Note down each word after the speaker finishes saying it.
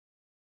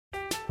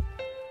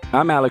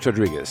I'm Alex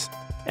Rodriguez.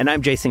 And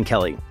I'm Jason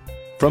Kelly.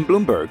 From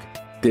Bloomberg,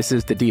 this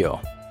is The Deal.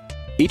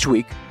 Each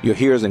week, you'll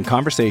hear us in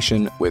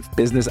conversation with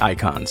business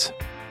icons.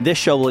 This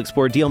show will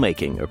explore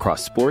deal-making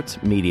across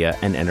sports, media,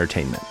 and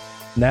entertainment.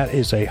 That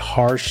is a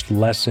harsh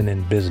lesson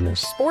in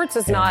business. Sports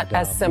is not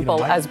as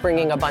simple as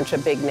bringing a bunch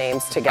of big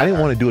names together. I didn't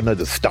want to do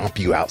another stomp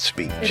you out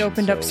speech. It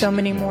opened up so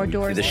many more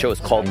doors. The show is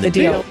called The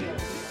Deal.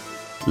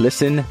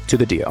 Listen to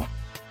The Deal.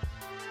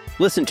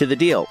 Listen to The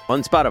Deal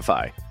on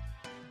Spotify.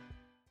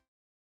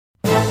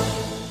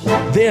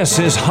 This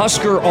is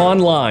Husker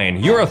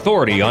Online, your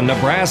authority on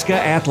Nebraska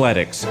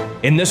athletics.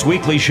 In this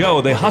weekly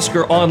show, the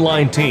Husker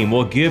Online team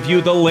will give you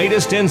the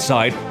latest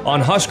insight on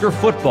Husker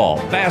football,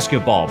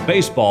 basketball,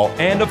 baseball,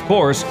 and, of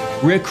course,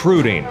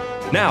 recruiting.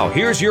 Now,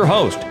 here's your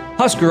host,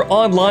 Husker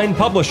Online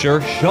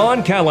publisher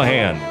Sean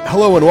Callahan.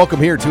 Hello and welcome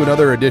here to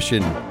another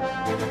edition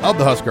of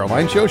the Husker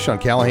Online Show. Sean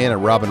Callahan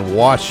and Robin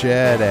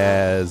Washad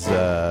as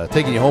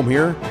taking you home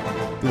here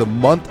through the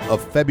month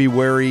of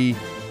February.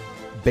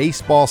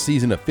 Baseball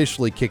season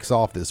officially kicks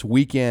off this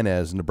weekend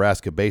as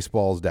Nebraska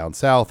baseball is down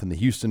south in the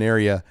Houston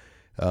area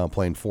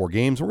playing 4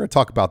 games. We're going to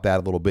talk about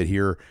that a little bit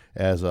here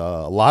as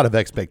a lot of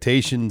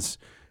expectations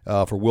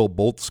for Will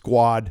Bolt's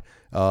squad.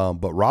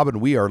 But, Robin,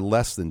 we are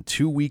less than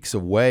 2 weeks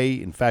away.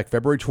 In fact,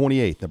 February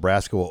 28th,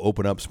 Nebraska will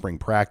open up spring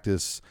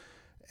practice,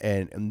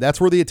 and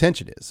that's where the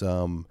attention is.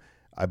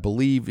 I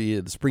believe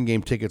the spring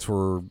game tickets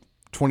were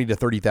 20 to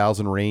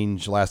 30,000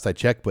 range last I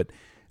checked, but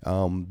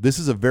this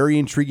is a very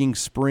intriguing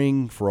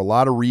spring for a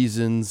lot of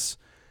reasons,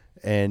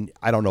 and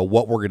I don't know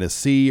what we're going to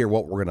see or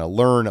what we're going to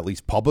learn, at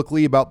least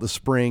publicly, about the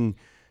spring.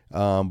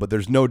 But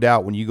there's no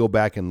doubt when you go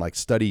back and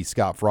study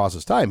Scott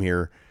Frost's time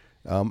here,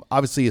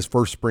 obviously his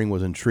first spring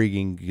was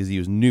intriguing because he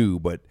was new,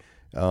 but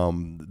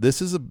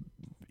this is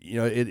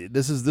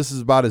this is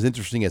about as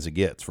interesting as it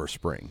gets for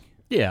spring.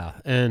 Yeah,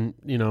 and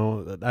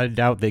I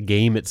doubt the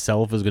game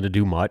itself is going to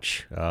do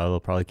much. They'll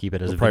probably keep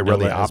it as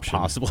vanilla as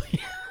possible.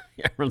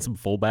 Yeah, run some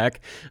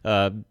fullback,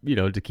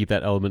 to keep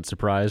that element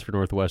surprise for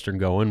Northwestern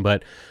going.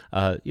 But,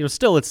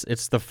 still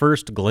it's the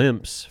first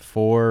glimpse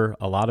for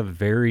a lot of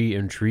very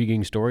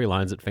intriguing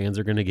storylines that fans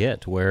are going to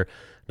get, where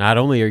not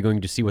only are you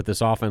going to see what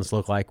this offense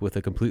look like with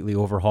a completely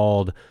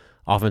overhauled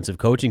offensive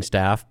coaching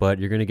staff, but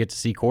you're going to get to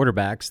see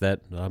quarterbacks that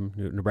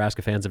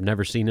Nebraska fans have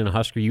never seen in a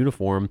Husker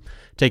uniform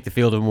take the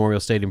field of Memorial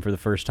Stadium for the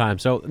first time.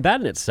 So that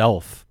in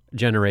itself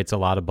generates a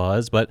lot of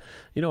buzz. But,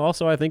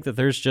 also I think that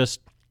there's just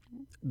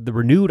the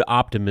renewed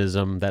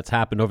optimism that's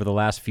happened over the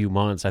last few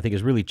months, I think,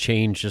 has really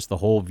changed just the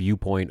whole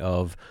viewpoint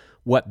of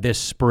what this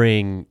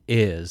spring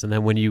is. And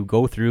then when you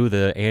go through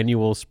the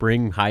annual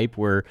spring hype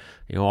where,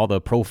 all the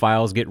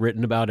profiles get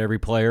written about every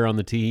player on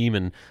the team,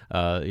 and,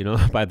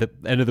 by the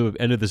end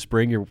of the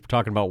spring, you're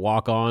talking about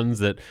walk-ons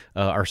that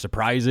are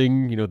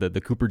surprising,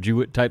 the Cooper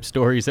Jewett type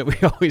stories that we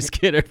always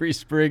get every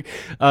spring.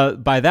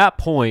 By that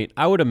point,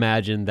 I would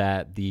imagine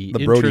that the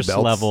interest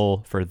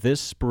level for this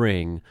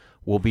spring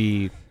will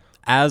be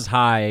as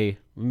high,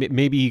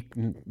 maybe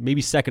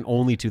second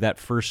only to that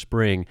first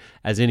spring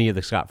as any of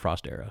the Scott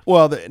Frost era.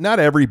 Well, not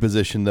every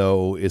position,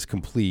 though, is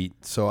complete.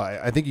 So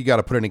I think you got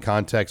to put it in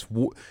context,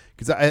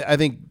 because I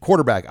think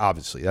quarterback,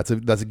 obviously, that's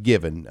a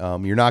given.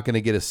 You're not going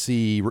to get to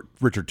see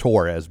Richard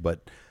Torres,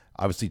 but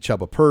obviously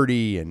Chubba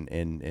Purdy and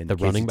the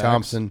Casey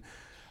Thompson.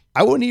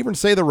 I wouldn't even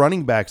say the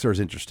running backs are as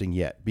interesting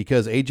yet,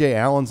 because A.J.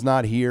 Allen's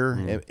not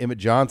here, Emmett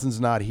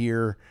Johnson's not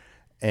here,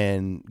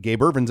 and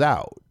Gabe Irvin's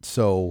out.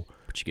 So,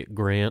 but you get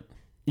Grant.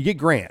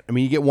 I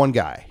mean, you get one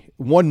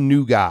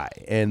new guy,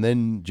 and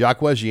then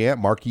Jacquez Yant,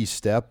 Marquise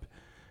Stepp,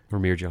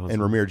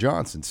 Ramir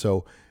Johnson.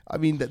 So, I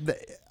mean,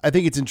 I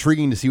think it's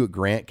intriguing to see what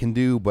Grant can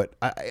do, but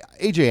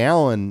A.J.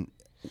 Allen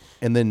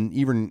and then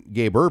even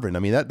Gabe Irvin, I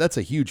mean, that's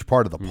a huge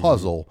part of the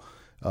puzzle.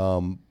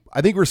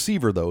 I think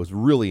receiver, though, is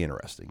really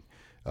interesting.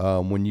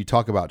 When you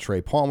talk about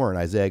Trey Palmer and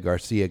Isaiah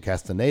Garcia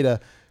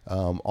Castaneda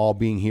all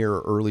being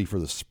here early for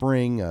the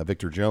spring,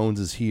 Victor Jones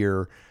is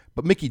here,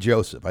 but Mickey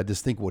Joseph, I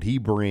just think what he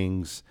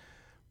brings,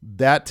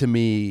 that to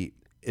me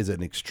is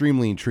an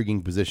extremely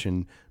intriguing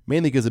position,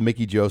 mainly because of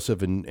Mickey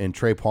Joseph and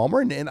Trey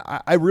Palmer. And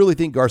I really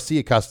think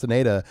Garcia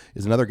Castaneda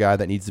is another guy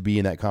that needs to be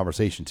in that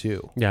conversation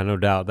too. Yeah, no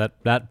doubt.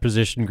 That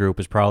position group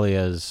is probably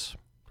as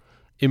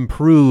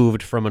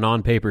improved from an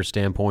on-paper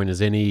standpoint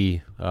as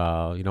any,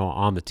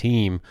 on the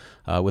team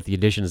with the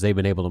additions they've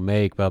been able to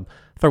make. But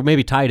throw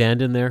maybe tight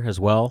end in there as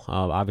well.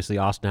 Obviously,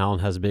 Austin Allen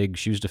has big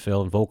shoes to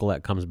fill, and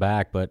Vokalek comes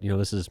back. But,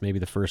 this is maybe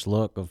the first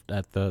look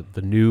at the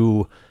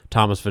new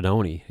Thomas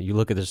Fidone. You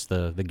look at this,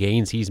 the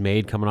gains he's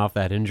made coming off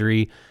that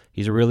injury.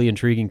 He's a really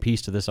intriguing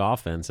piece to this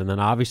offense. And then,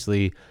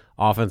 obviously,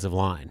 offensive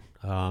line.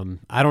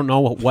 I don't know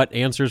what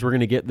answers we're going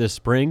to get this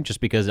spring, just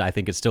because I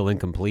think it's still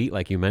incomplete,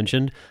 like you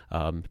mentioned.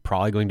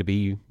 Probably going to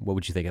be, what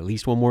would you think, at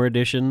least one more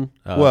addition?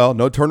 Well,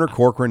 no Turner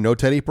Corcoran, no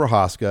Teddy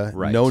Prohaska,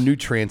 right. No new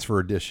transfer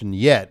addition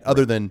yet,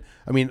 other than,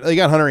 I mean, they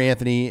got Hunter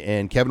Anthony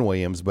and Kevin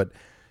Williams, but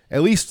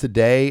at least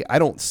today, I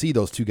don't see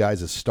those two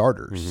guys as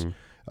starters.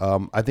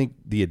 I think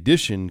the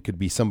addition could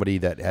be somebody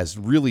that has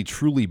really,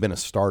 truly been a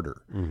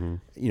starter.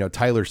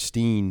 Tyler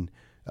Steen,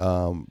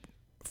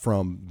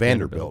 from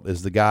Vanderbilt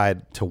is the guy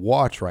to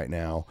watch right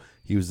now.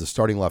 He was the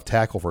starting left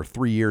tackle for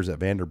 3 years at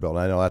Vanderbilt. And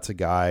I know that's a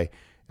guy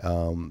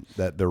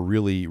that they're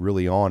really,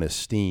 really on is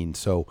Steen.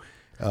 So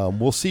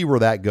we'll see where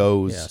that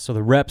goes. Yeah, so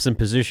the reps and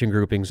position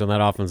groupings on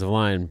that offensive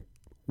line,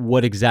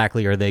 what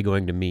exactly are they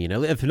going to mean?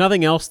 If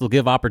nothing else, they'll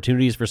give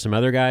opportunities for some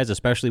other guys,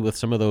 especially with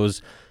some of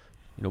those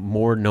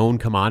more known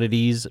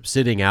commodities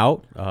sitting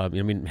out.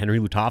 Henry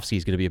Lutovsky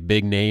is going to be a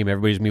big name.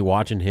 Everybody's going to be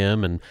watching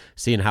him and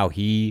seeing how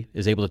he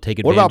is able to take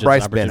advantage. What about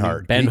Bryce of this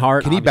Benhart?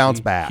 Benhart, can he bounce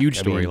back?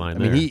 Huge storyline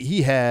there.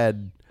 He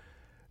had,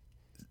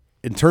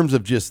 in terms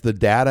of just the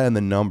data and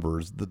the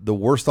numbers, the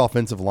worst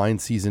offensive line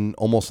season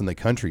almost in the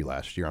country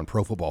last year on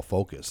Pro Football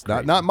Focus.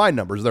 Not my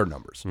numbers, their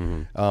numbers.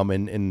 Mm-hmm.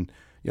 And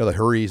the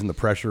hurries and the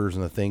pressures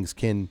and the things,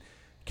 can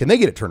they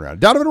get it turned around?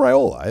 Donovan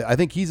Raiola, I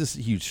think he's a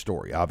huge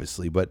story,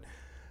 obviously, but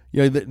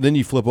then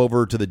you flip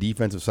over to the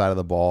defensive side of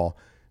the ball.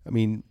 I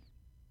mean,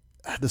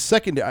 the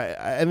second,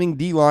 I think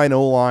D-line,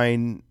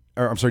 D-line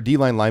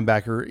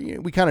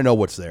linebacker, we kind of know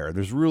what's there.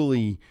 There's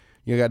really,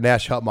 you got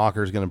Nash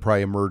Hutmacher is going to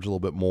probably emerge a little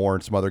bit more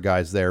and some other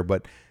guys there.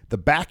 But the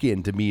back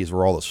end, to me, is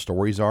where all the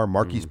stories are.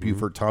 Marquise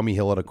Buford, Tommy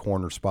Hill at a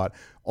corner spot.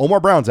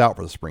 Omar Brown's out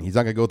for the spring. He's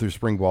not going to go through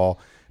spring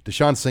ball.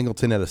 Deshaun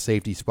Singleton at a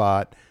safety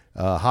spot.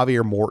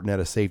 Javier Morton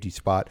at a safety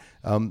spot.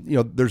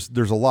 There's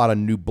a lot of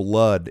new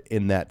blood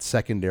in that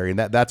secondary, and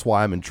that's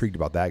why I'm intrigued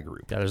about that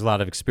group. Yeah, there's a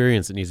lot of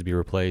experience that needs to be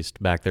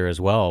replaced back there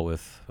as well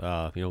with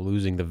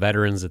losing the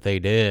veterans that they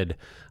did.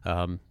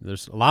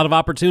 There's a lot of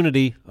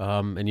opportunity,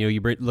 and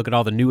you look at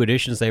all the new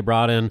additions they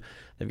brought in.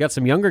 They've got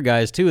some younger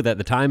guys too. That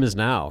the time is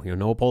now.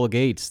 Noah Pola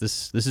Gates.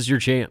 This is your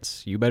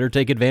chance. You better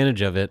take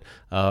advantage of it.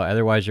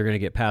 Otherwise, you're going to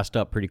get passed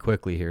up pretty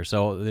quickly here.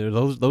 So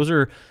those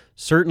are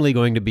certainly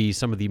going to be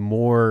some of the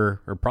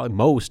more, or probably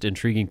most,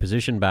 intriguing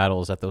position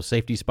battles at those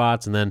safety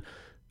spots, and then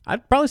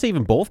I'd probably say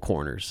even both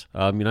corners.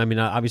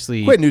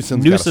 Obviously, Quinn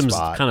Newsom's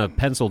kind of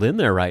penciled in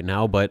there right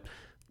now, but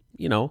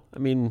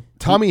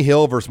Tommy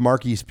Hill versus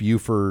Marquise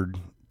Buford,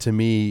 to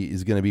me,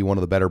 is going to be one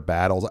of the better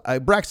battles.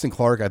 Braxton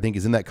Clark, I think,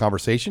 is in that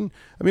conversation.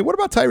 What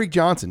about Tyreek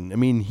Johnson?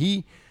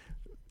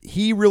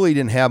 He really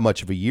didn't have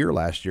much of a year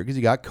last year because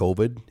he got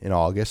COVID in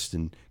August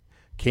and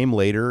came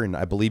later, and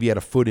I believe he had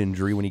a foot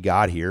injury when he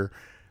got here.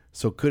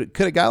 So could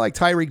a guy like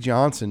Tyreek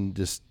Johnson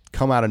just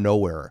come out of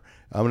nowhere?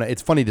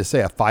 It's funny to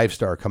say a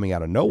 5-star coming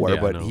out of nowhere,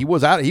 but he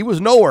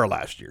was nowhere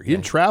last year. He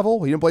didn't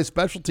travel. He didn't play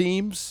special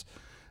teams.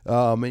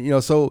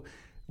 So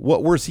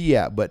where's he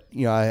at? But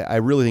I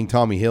really think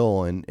Tommy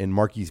Hill and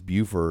Marquise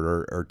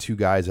Buford are two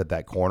guys at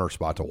that corner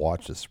spot to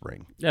watch this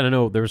spring. Yeah, and I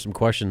know there were some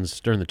questions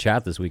during the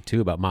chat this week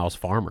too about Miles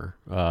Farmer.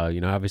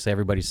 Obviously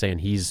everybody's saying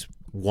he's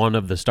one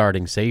of the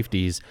starting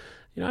safeties.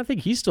 I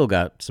think he's still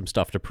got some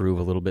stuff to prove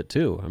a little bit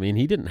too.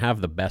 He didn't have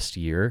the best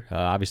year.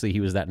 Obviously, he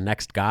was that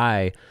next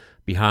guy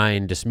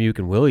behind Dismuke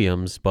and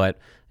Williams, but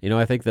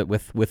I think that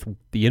with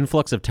the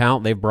influx of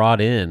talent they've brought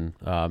in,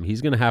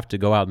 he's going to have to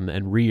go out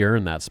and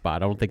re-earn that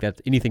spot. I don't think that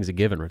anything's a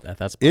given at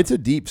that spot. It's a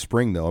deep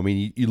spring, though.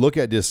 You look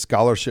at just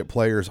scholarship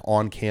players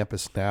on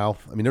campus now.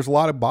 There's a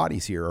lot of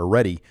bodies here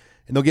already,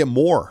 and they'll get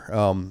more,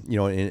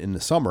 in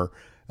the summer.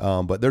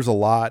 But there's a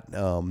lot,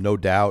 no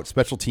doubt.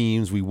 Special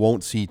teams, we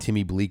won't see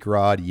Timmy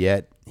Bleekrod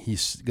yet.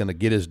 He's going to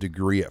get his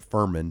degree at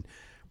Furman,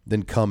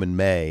 then come in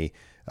May.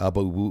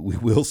 But we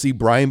will see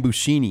Brian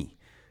Buschini,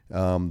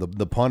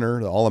 the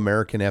punter, the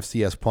All-American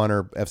FCS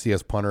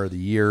punter of the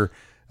year.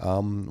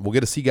 We'll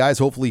get to see guys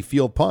hopefully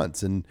field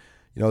punts. And,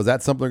 is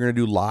that something they're going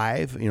to do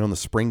live, in the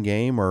spring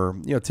game? Or,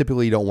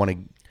 typically you don't want to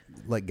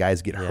let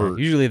guys get hurt.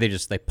 Usually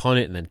they punt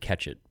it and then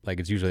catch it.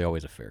 It's usually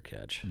always a fair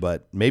catch.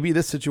 But maybe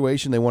this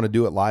situation they want to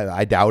do it live.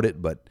 I doubt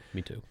it, but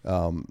me too.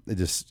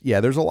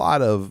 There's a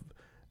lot of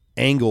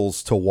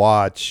angles to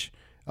watch.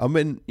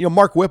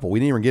 Mark Whipple, we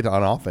didn't even get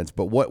on offense,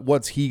 but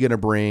what's he going to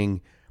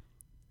bring?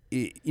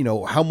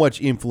 How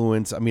much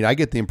influence? I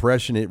get the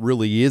impression it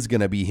really is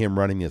going to be him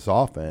running this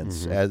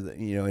offense, as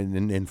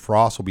and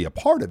Frost will be a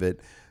part of it.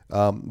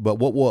 But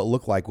what will it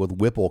look like with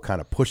Whipple kind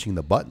of pushing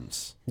the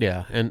buttons?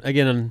 Yeah, and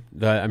again,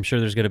 I'm sure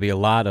there's going to be a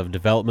lot of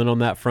development on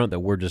that front that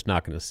we're just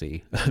not going to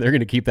see. They're going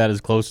to keep that as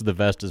close to the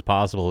vest as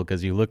possible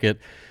because you look at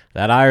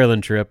that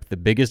Ireland trip, the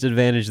biggest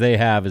advantage they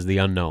have is the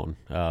unknown.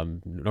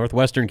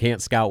 Northwestern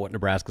can't scout what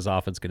Nebraska's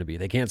offense is going to be.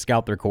 They can't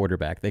scout their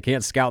quarterback. They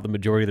can't scout the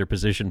majority of their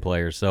position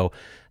players. So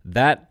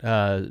that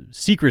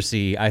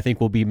secrecy, I think,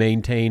 will be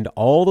maintained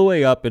all the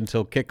way up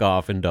until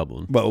kickoff in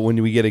Dublin. But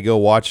when we get to go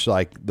watch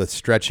the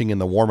stretching and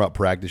the warm-up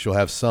practice, you'll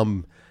have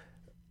some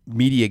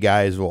media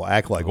guys will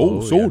act like,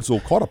 so-and-so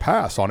caught a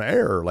pass on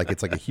air.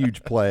 It's like a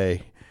huge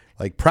play.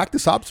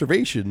 Practice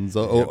observations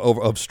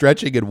of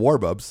stretching and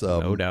warm-ups.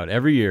 No doubt.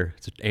 Every year.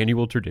 It's an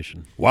annual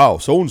tradition. Wow,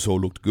 so-and-so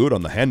looked good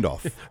on the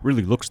handoff.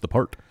 Really looks the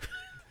part.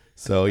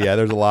 So,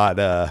 there's a lot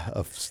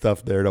of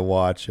stuff there to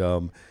watch.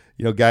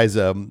 Guys,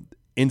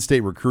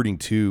 in-state recruiting,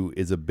 too,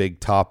 is a big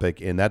topic,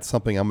 and that's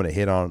something I'm going to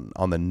hit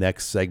on the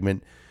next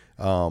segment.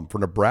 For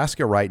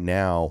Nebraska right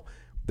now,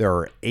 there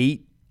are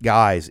 8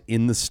 guys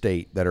in the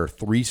state that are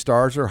 3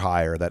 stars or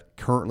higher that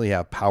currently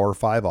have Power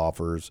 5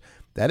 offers.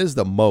 That is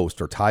the most,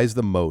 or ties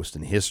the most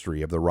in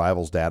history of the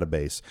Rivals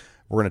database.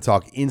 We're going to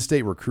talk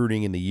in-state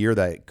recruiting in the year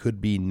that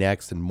could be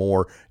next and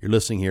more. You're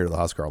listening here to the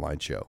Husker Online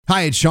Show.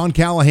 Hi, it's Sean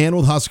Callahan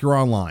with Husker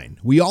Online.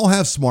 We all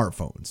have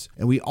smartphones,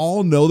 and we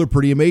all know they're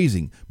pretty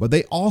amazing, but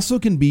they also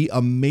can be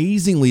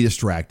amazingly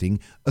distracting,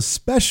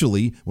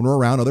 especially when we're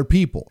around other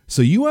people.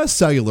 So US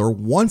Cellular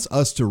wants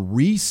us to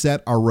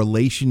reset our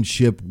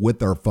relationship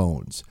with our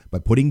phones by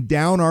putting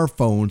down our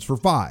phones for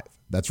 $5.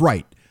 That's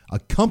right. A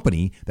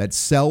company that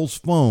sells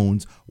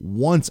phones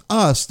wants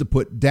us to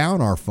put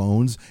down our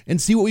phones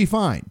and see what we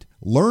find.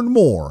 Learn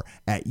more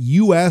at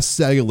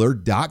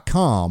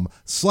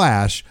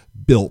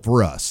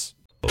uscellular.com/built-for-us.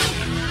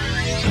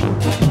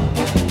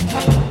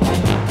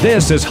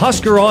 This is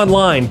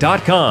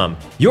HuskerOnline.com,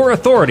 your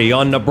authority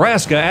on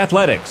Nebraska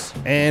athletics.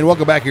 And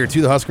welcome back here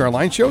to the Husker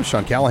Online Show.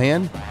 Sean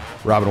Callahan,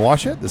 Robin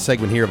Washut. The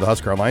segment here of the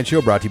Husker Online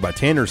Show brought to you by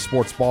Tanner's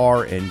Sports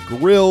Bar and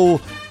Grill.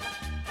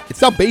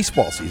 It's now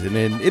baseball season,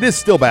 and it is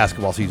still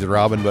basketball season,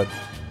 Robin, but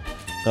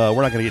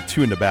we're not going to get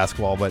too into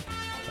basketball. But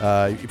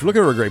if you're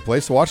looking for a great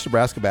place to watch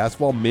Nebraska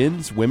basketball,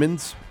 men's,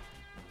 women's,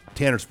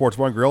 Tanner's Sports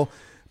Bar and Grill,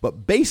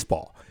 but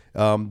baseball,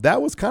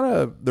 that was kind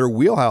of their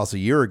wheelhouse a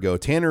year ago.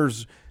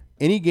 Tanner's,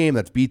 any game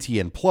that's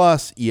BTN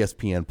Plus,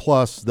 ESPN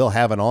Plus, they'll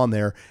have it on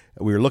there.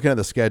 We were looking at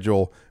the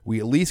schedule. We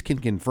at least can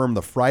confirm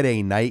the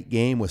Friday night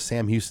game with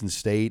Sam Houston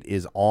State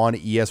is on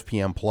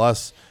ESPN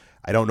Plus.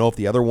 I don't know if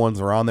the other ones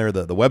are on there.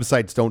 The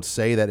websites don't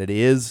say that it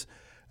is.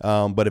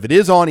 But if it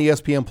is on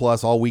ESPN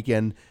Plus all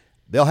weekend,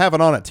 they'll have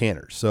it on at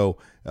Tanner's. So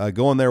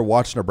go in there,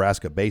 watch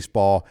Nebraska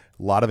baseball.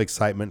 A lot of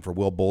excitement for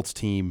Will Bolt's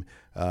team.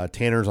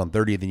 Tanner's on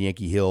 30th and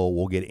Yankee Hill.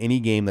 We'll get any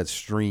game that's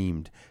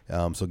streamed.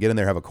 So get in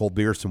there, have a cold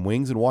beer, some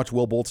wings, and watch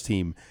Will Bolt's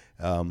team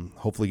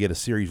hopefully get a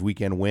series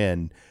weekend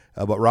win.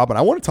 But, Robin,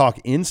 I want to talk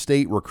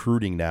in-state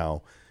recruiting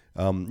now.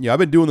 I've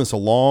been doing this a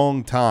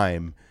long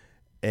time,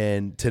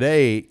 and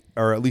today,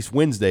 or at least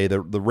Wednesday,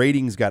 the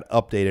ratings got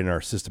updated in our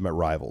system at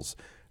Rivals.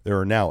 There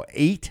are now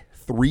 8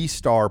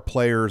 3-star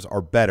players or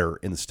better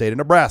in the state of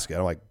Nebraska. And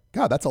I'm like,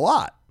 God, that's a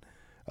lot.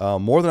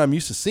 More than I'm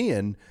used to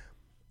seeing.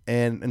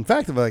 And in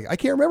fact, I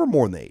can't remember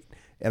more than 8.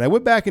 And I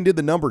went back and did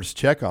the numbers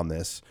check on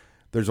this.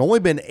 There's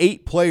only been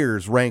 8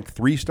 players ranked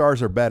 3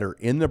 stars or better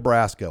in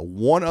Nebraska.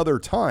 One other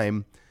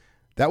time,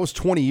 that was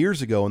 20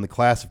 years ago in the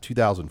class of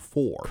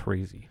 2004.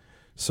 Crazy.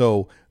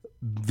 So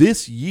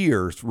this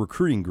year's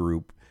recruiting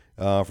group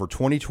for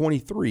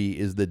 2023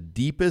 is the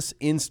deepest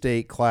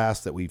in-state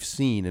class that we've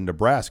seen in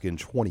Nebraska in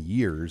 20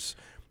 years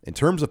in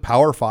terms of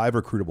Power 5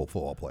 recruitable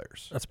football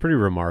players. That's pretty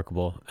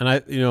remarkable.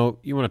 And you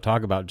want to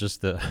talk about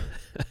just the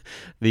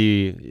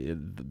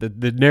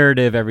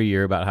narrative every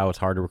year about how it's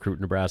hard to recruit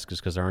in Nebraska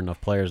because there aren't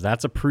enough players.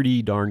 That's a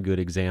pretty darn good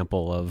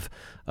example of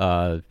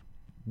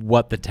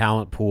what the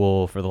talent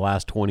pool for the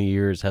last 20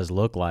 years has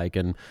looked like.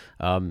 And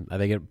I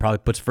think it probably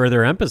puts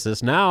further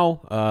emphasis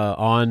now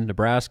on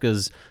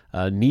Nebraska's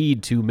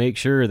need to make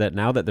sure that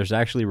now that there's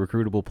actually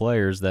recruitable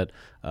players that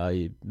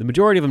the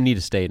majority of them need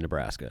to stay in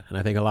Nebraska. And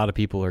I think a lot of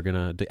people are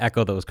going to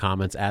echo those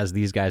comments as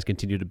these guys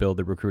continue to build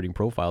their recruiting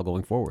profile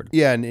going forward.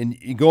 Yeah, and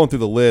going through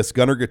the list,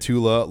 Gunnar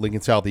Gatula,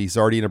 Lincoln Southeast,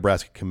 already a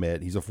Nebraska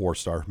commit. He's a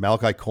 4-star.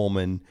 Malachi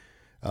Coleman,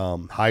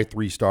 high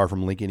 3-star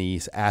from Lincoln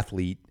East,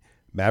 athlete.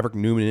 Maverick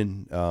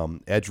Newman,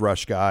 edge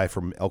rush guy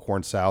from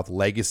Elkhorn South,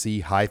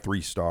 legacy, high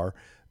 3-star.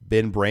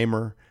 Ben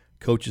Bramer,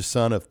 coach's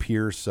son of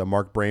Pierce,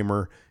 Mark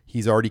Bramer.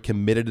 He's already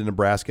committed to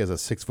Nebraska as a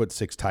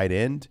 6'6" tight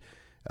end.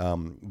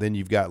 Then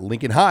you've got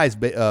Lincoln High's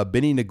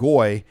Benny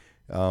Nagoy,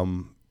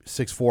 6'4",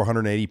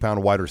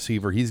 180-pound wide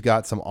receiver. He's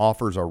got some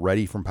offers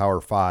already from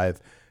Power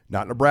 5,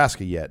 not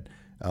Nebraska yet.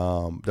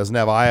 Doesn't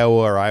have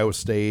Iowa or Iowa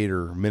State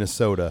or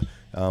Minnesota,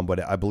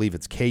 but I believe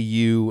it's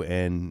KU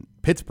and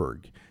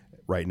Pittsburgh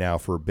right now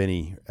for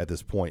Benny at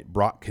this point.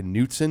 Brock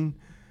Knutson,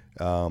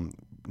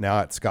 now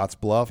at Scotts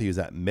Bluff. He was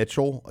at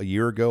Mitchell a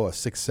year ago, a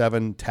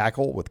 6'7"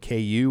 tackle with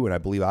KU, and I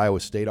believe Iowa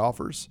State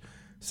offers.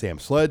 Sam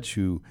Sledge,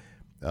 who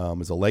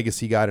is a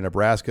legacy guy to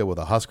Nebraska with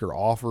a Husker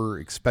offer,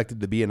 expected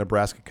to be a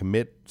Nebraska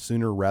commit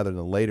sooner rather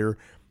than later.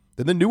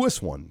 Then the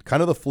newest one,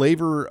 kind of the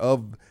flavor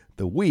of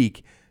the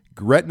week,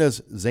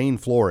 Gretna's Zane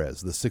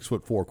Flores, the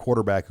 6'4"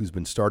 quarterback who's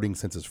been starting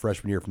since his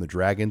freshman year from the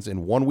Dragons.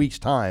 In 1 week's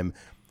time,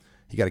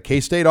 he got a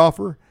K-State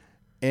offer,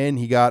 and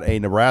he got a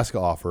Nebraska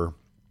offer.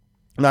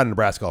 Not a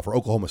Nebraska offer,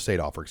 Oklahoma State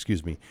offer,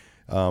 excuse me.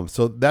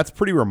 So that's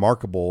pretty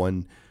remarkable.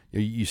 And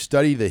you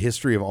study the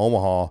history of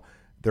Omaha,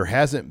 there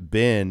hasn't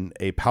been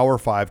a Power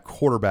 5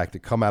 quarterback to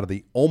come out of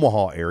the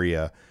Omaha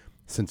area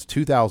since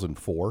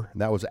 2004, and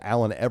that was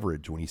Alan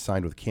Everidge when he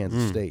signed with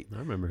Kansas State. I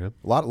remember him.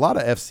 A lot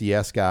of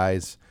FCS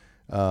guys.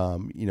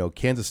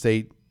 Kansas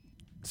State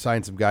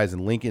signed some guys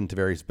in Lincoln,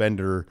 Tavarius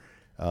Bender,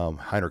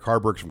 Heinrich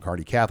Harburg from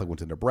Kearney Catholic went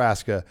to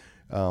Nebraska.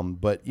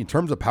 But in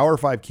terms of Power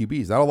 5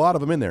 QBs, not a lot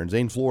of them in there. And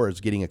Zane Flores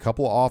getting a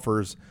couple of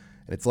offers,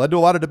 and it's led to a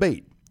lot of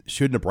debate.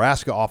 Should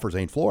Nebraska offer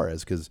Zane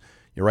Flores? Because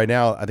right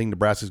now I think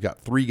Nebraska's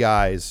got 3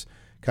 guys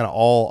kind of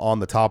all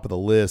on the top of the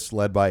list,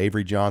 led by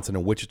Avery Johnson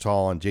in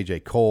Wichita and J.J.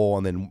 Cole.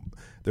 And then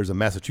there's a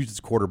Massachusetts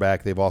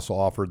quarterback they've also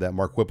offered that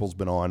Mark Whipple's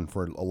been on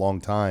for a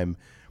long time.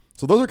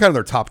 So those are kind of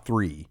their top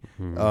three.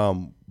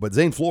 But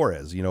Zane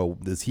Flores,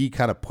 does he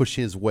kind of push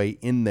his way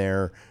in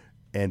there?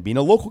 And being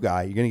a local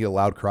guy, you're going to get a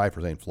loud cry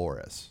for Zane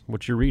Flores.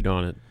 What's your read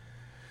on it?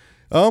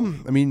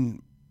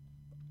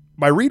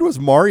 My read was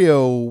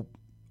Mario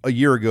a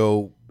year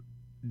ago.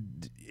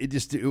 It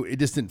just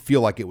didn't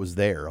feel like it was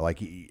there.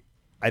 Like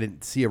I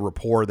didn't see a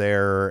rapport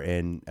there.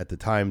 And at the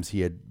times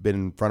he had been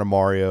in front of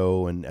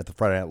Mario and at the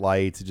Friday Night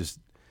Lights,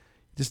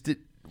 it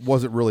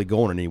wasn't really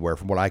going anywhere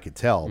from what I could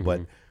tell.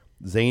 But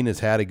Zane has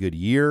had a good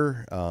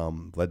year.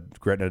 Led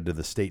Gretna to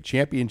the state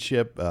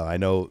championship. I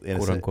know,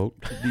 quote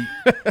unquote.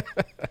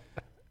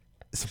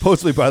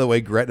 Supposedly, by the way,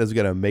 Gretna's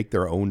going to make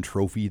their own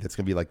trophy that's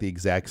going to be like the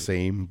exact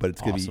same, but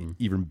it's going to be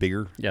even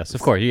bigger. Yes,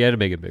 of course. You had to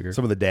make it bigger.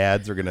 Some of the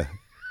dads are going to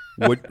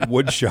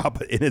wood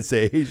shop an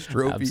NSAA's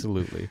trophy.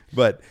 Absolutely.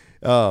 But,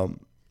 there's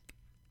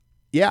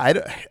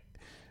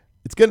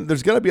going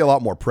to be a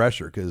lot more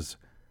pressure because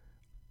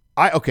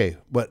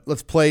but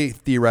let's play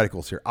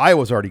theoreticals here.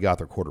 Iowa's already got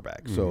their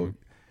quarterback, so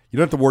you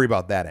don't have to worry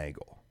about that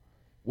angle.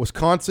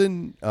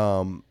 Wisconsin,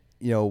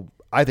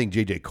 I think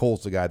J.J.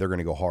 Cole's the guy they're going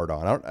to go hard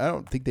on. I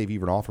don't think they've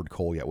even offered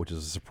Cole yet, which is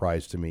a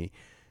surprise to me.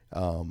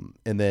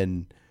 And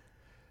then,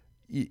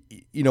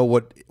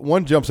 what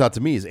one jumps out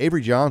to me is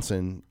Avery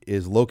Johnson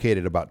is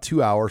located about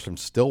 2 hours from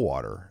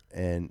Stillwater,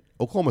 and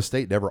Oklahoma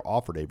State never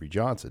offered Avery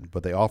Johnson,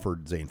 but they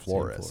offered Zane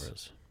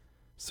Flores.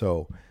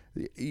 So,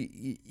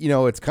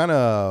 it's kind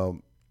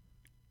of,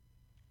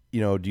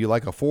 do you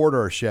like a Ford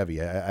or a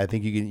Chevy? I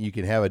think you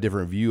can have a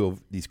different view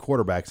of these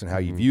quarterbacks and how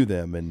you view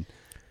them. And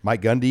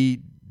Mike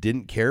Gundy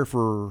didn't care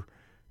for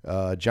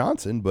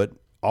Johnson, but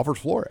offers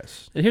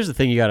Flores. And here's the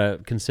thing you got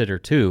to consider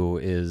too: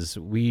 is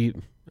we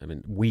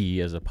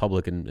as a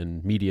public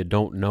and media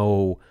don't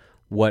know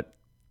what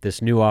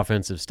this new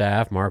offensive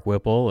staff, Mark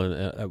Whipple,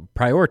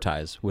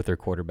 prioritize with their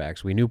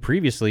quarterbacks. We knew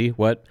previously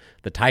what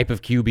the type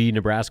of QB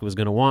Nebraska was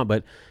going to want,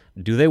 but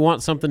do they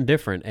want something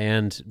different?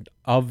 And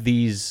of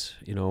these,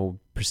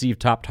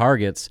 perceived top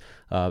targets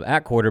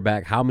at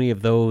quarterback, how many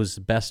of those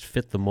best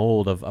fit the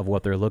mold of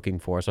what they're looking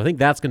for? So I think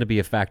that's going to be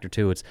a factor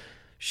too. It's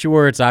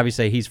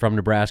obviously he's from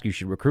Nebraska, you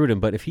should recruit him,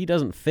 but if he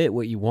doesn't fit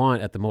what you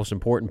want at the most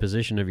important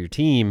position of your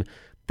team,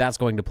 that's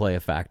going to play a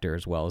factor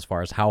as well as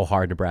far as how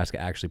hard Nebraska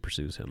actually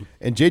pursues him.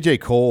 And J.J.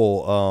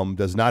 Cole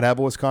does not have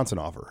a Wisconsin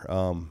offer.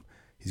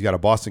 He's got a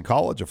Boston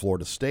College, a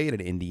Florida State, an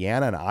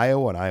Indiana, an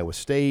Iowa, an Iowa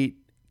State,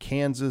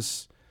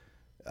 Kansas,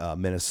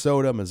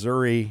 Minnesota,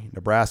 Missouri,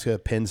 Nebraska,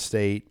 Penn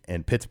State,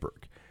 and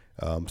Pittsburgh.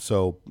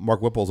 So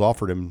Mark Whipple's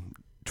offered him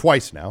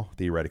twice now,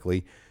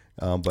 theoretically.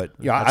 But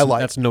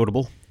that's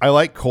notable. I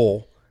like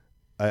Cole.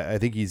 I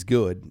think he's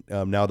good.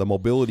 Now the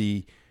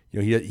mobility,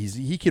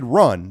 he can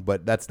run,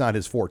 but that's not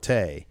his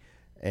forte.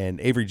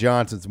 And Avery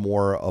Johnson's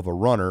more of a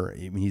runner.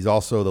 He's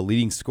also the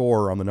leading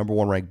scorer on the number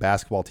 1 ranked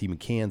basketball team in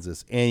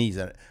Kansas, and he's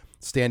a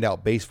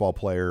standout baseball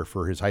player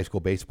for his high school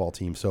baseball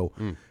team. So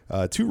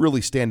two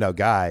really standout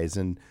guys.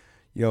 And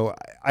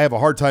I have a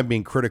hard time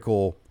being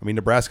critical. I mean,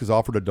 Nebraska's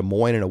offered a Des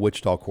Moines and a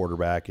Wichita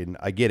quarterback, and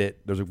I get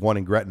it. There's one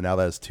in Gretna now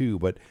that is 2,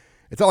 but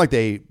it's not like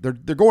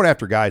they're going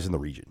after guys in the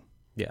region.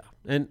 Yeah,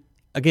 and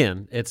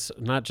again, it's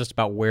not just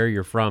about where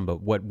you're from,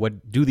 but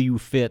what do you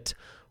fit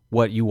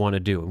what you want to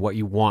do and what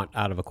you want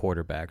out of a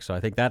quarterback. So I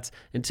think that's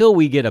until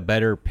we get a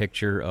better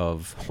picture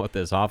of what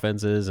this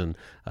offense is and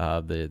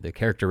the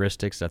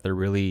characteristics that they're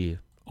really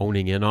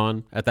owning in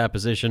on at that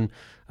position.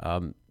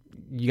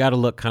 You got to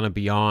look kind of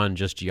beyond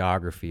just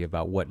geography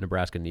about what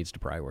Nebraska needs to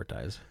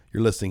prioritize.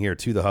 You're listening here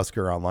to the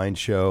Husker Online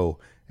Show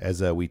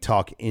as we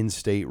talk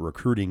in-state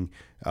recruiting.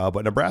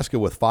 But Nebraska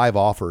with 5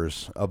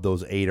 offers of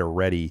those 8 are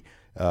ready,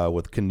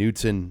 with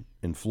Knutson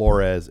and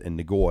Flores and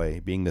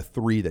Nagoy being the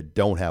 3 that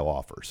don't have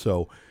offers.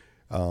 So,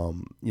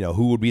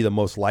 who would be the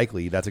most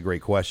likely? That's a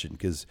great question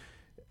because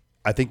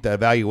I think the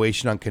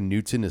evaluation on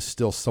Knutson is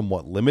still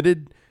somewhat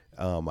limited.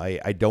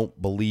 I don't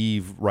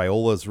believe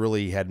Raiola's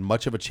really had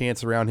much of a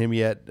chance around him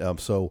yet.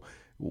 So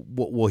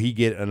will he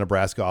get a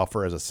Nebraska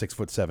offer as a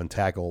 6'7"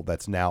 tackle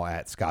that's now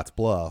at Scotts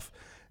Bluff?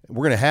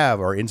 We're going to have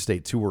our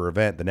in-state tour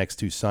event the next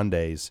 2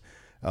 Sundays.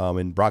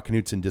 And Brock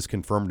Knutson just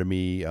confirmed to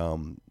me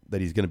that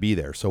he's going to be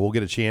there. So we'll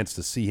get a chance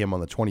to see him on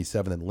the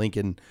 27th in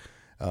Lincoln.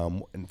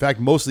 In fact,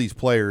 most of these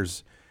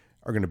players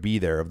are going to be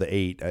there of the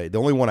 8. The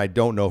only one I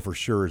don't know for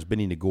sure is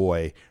Benny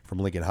Nagoy from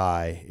Lincoln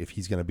High, if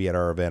he's going to be at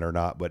our event or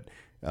not. But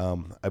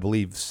I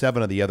believe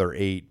 7 of the other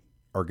 8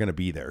 are going to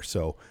be there.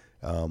 So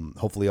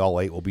hopefully all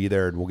 8 will be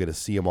there, and we'll get to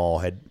see them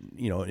all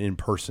in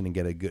person and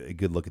get a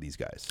good look at these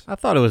guys. I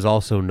thought it was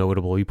also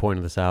notable, you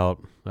pointed this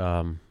out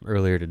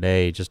earlier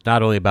today, just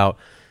not only about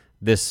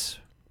this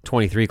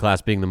 23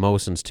 class being the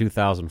most since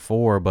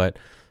 2004, but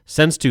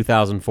since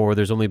 2004,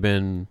 there's only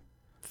been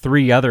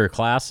 3 other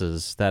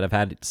classes that have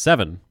had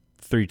 7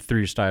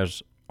 three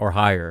stars or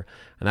higher,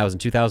 and that was in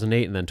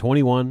 2008 and then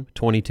 21,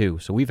 22.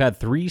 So we've had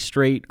 3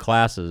 straight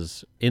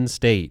classes in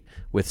state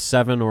with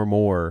 7 or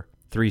more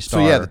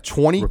 3-star. So yeah, the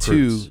 22.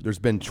 recruits. There's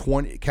been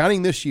 20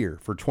 counting this year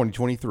for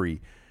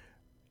 2023.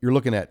 You're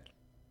looking at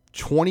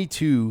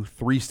 22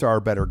 three-star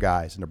better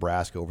guys in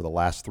Nebraska over the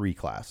last 3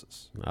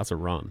 classes. That's a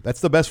run.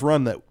 That's the best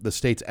run that the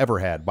state's ever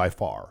had by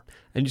far.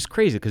 And just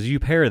crazy because you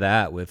pair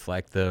that with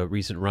like the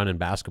recent run in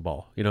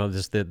basketball,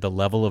 just the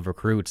level of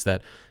recruits,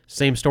 that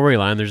same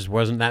storyline. There just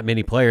wasn't that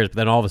many players, but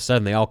then all of a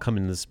sudden they all come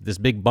in this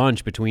big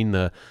bunch between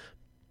the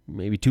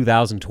maybe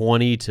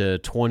 2020 to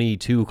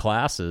 22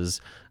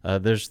 classes.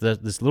 There's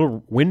this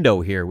little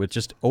window here with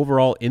just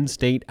overall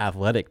in-state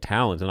athletic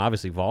talent, and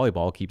obviously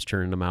volleyball keeps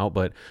churning them out.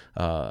 But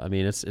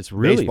it's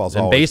really baseball's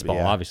and always, baseball,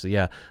 obviously,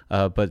 yeah.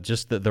 But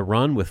just the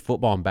run with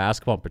football and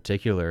basketball in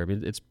particular. I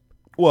mean, it's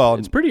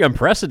pretty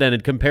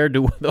unprecedented compared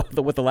to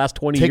what the last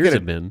 20 years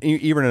have been.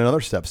 Even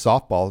another step,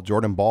 softball.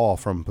 Jordan Ball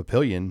from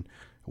Papillion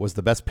was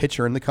the best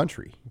pitcher in the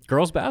country.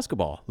 Girls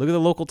basketball. Look at the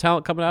local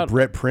talent coming out.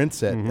 Brett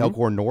Prince at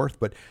Elkhorn North.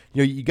 But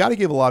you got to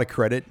give a lot of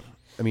credit,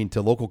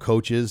 to local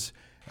coaches.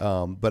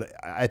 But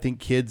I think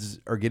kids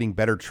are getting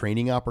better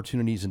training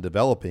opportunities and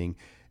developing.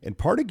 And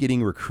part of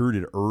getting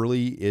recruited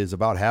early is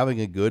about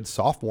having a good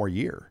sophomore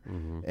year.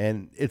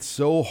 And it's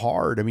so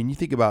hard. You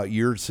think about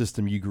your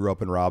system you grew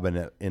up in,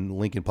 Robin, in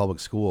Lincoln Public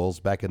Schools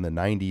back in the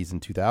 90s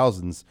and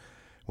 2000s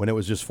when it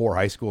was just 4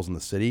 high schools in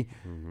the city.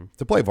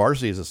 To play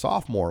varsity as a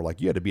sophomore,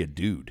 you had to be a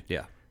dude.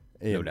 Yeah,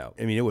 no doubt.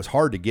 It was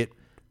hard to get,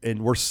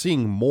 and we're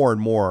seeing more and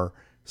more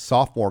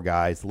sophomore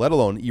guys, let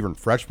alone even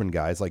freshman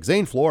guys, like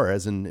Zane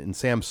Flores and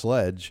Sam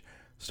Sledge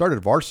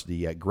started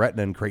varsity at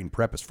Gretna and Creighton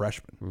Prep as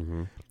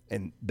freshmen.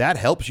 And that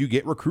helps you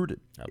get recruited.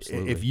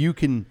 Absolutely. If you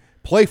can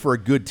play for a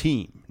good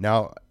team.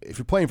 Now, if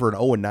you're playing for an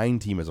 0-9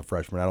 team as a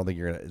freshman, I don't think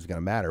it's going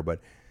to matter. But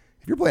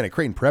if you're playing at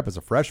Creighton Prep as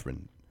a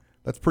freshman,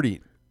 that's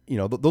pretty,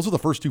 those are the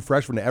first 2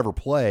 freshmen to ever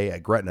play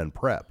at Gretna and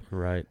Prep.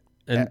 Right.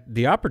 And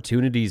the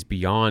opportunities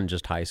beyond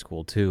just high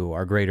school, too,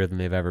 are greater than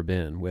they've ever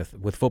been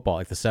with football,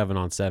 like the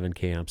 7-on-7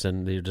 camps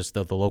and just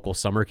the local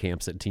summer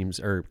camps that teams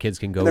or kids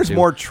can go to. There's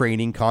more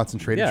training,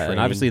 concentrated training. And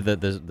obviously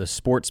the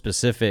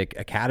sport-specific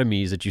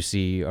academies that you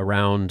see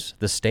around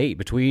the state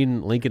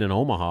between Lincoln and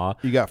Omaha.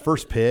 You got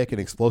First Pick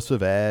and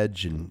Explosive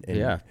Edge and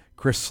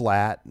Chris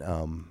Slatt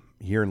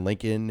here in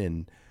Lincoln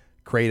and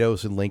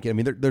Kratos and Lincoln.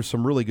 There's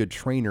some really good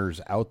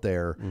trainers out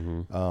there,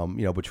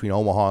 between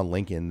Omaha and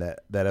Lincoln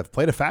that have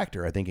played a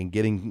factor, I think, in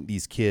getting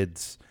these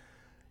kids,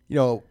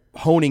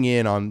 honing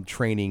in on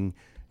training.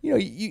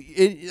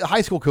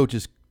 High school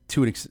coaches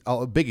to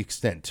a big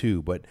extent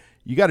too, but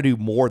you got to do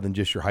more than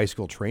just your high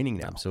school training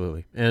now.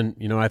 Absolutely. And,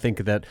 I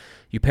think that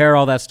you pair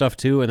all that stuff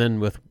too, and then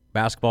with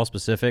basketball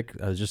specific,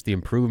 just the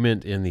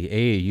improvement in the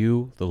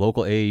AAU, the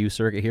local AAU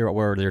circuit here,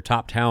 where their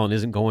top talent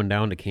isn't going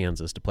down to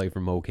Kansas to play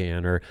for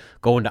MoKan or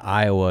going to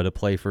Iowa to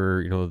play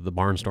for, the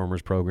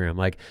Barnstormers program.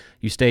 Like,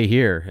 you stay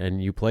here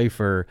and you play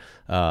for,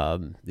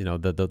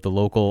 the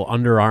local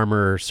Under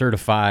Armour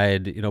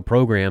certified,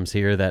 programs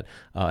here that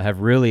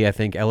have really, I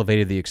think,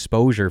 elevated the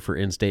exposure for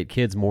in-state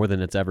kids more than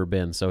it's ever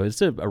been. So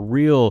it's a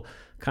real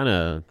kind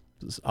of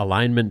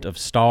alignment of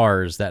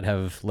stars that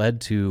have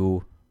led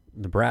to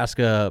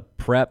Nebraska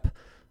prep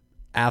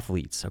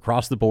athletes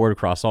across the board,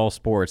 across all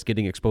sports,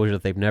 getting exposure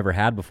that they've never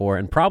had before,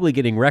 and probably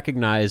getting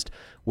recognized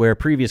where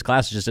previous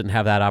classes just didn't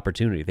have that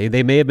opportunity.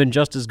 They may have been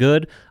just as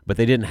good, but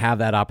they didn't have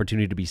that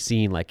opportunity to be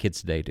seen like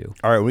kids today do.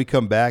 All right, when we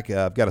come back,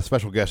 I've got a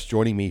special guest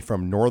joining me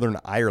from Northern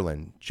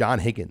Ireland, John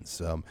Higgins.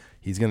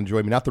 He's going to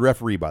join me, not the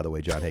referee, by the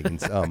way, John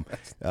Higgins,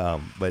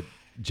 but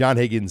John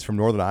Higgins from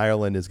Northern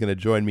Ireland is going to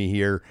join me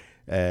here,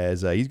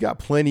 as he's got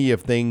plenty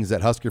of things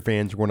that Husker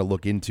fans are going to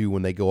look into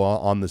when they go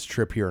on this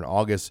trip here in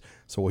August.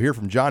 So we'll hear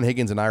from John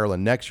Higgins in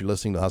Ireland next. You're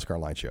listening to the Husker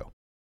Online Show.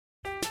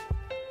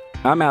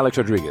 I'm Alex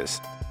Rodriguez.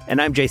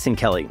 And I'm Jason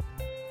Kelly.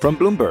 From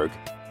Bloomberg,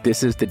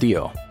 this is The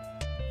Deal.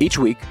 Each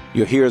week,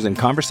 you'll hear us in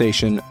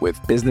conversation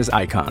with business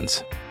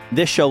icons.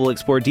 This show will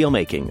explore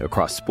deal-making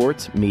across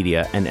sports,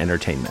 media, and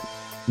entertainment.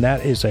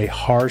 That is a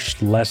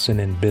harsh lesson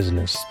in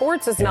business.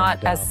 Sports is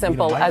not as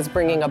simple as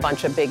bringing a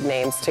bunch of big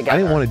names together. I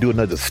didn't want to do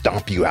another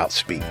stomp you out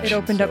speech. It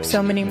opened up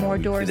so many more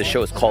doors. The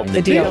show is called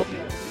The Deal.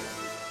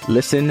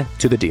 Listen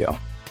to The Deal.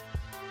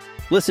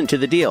 Listen to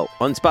The Deal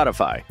on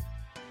Spotify.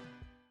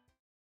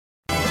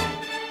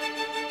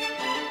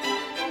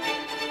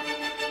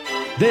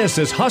 This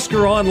is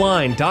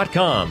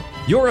HuskerOnline.com,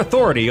 your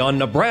authority on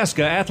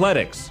Nebraska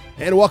athletics.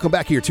 And welcome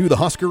back here to the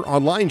Husker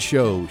Online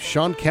Show.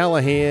 Sean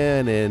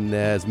Callahan and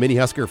as many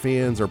Husker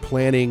fans are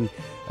planning,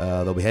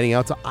 they'll be heading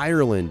out to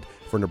Ireland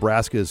for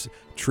Nebraska's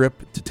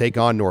trip to take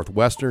on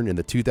Northwestern in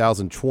the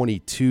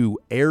 2022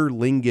 Aer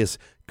Lingus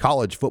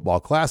College Football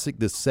Classic.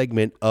 This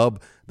segment of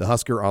the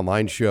Husker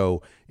Online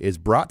Show is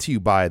brought to you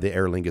by the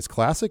Aer Lingus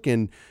Classic.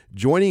 And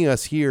joining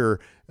us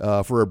here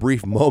for a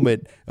brief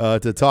moment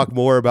to talk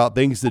more about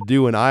things to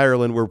do in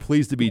Ireland, we're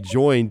pleased to be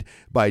joined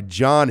by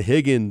John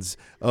Higgins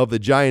of the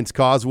Giants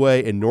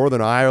Causeway in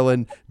Northern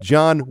Ireland.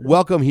 John,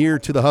 welcome here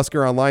to the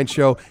Husker Online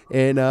Show,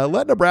 and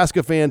let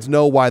Nebraska fans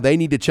know why they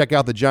need to check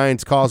out the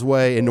Giants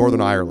Causeway in Northern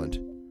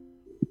Ireland.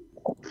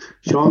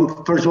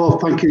 Sean, first of all,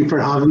 thank you for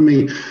having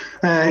me.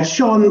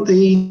 Sean,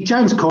 the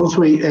Giants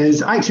Causeway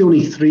is actually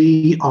only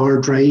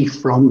 3-hour drive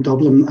from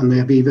Dublin and the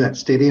Aviva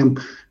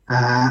Stadium.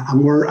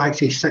 and we're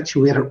actually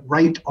situated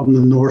right on the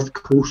north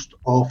coast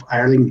of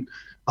Ireland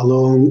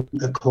along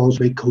the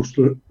Causeway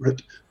Coastal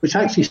Route, which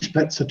actually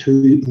splits the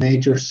two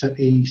major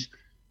cities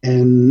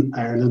in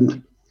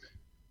Ireland.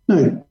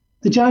 Now,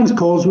 the Giant's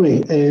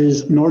Causeway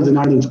is Northern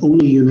Ireland's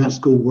only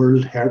UNESCO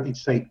World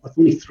Heritage Site, with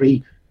only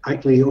 3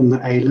 actually on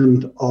the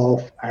island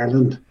of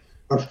Ireland.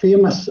 Our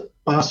famous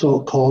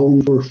basalt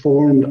columns were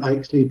formed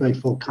actually by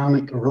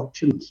volcanic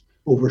eruptions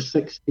over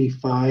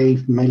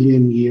 65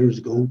 million years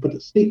ago, but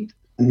it's steeped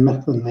in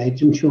myth and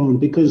legend, Sean,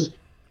 because if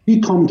you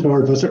come to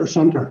our visitor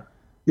centre,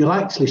 you'll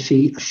actually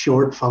see a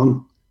short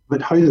film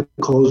about how the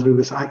causeway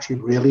was actually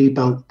really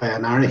built by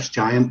an Irish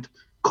giant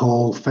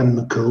called Finn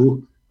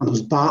McCool, and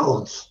his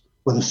battles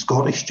with a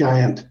Scottish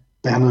giant,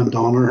 Ben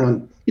O'Donnell.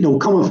 And, you know,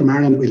 coming from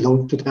Ireland, we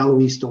love to tell a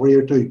wee story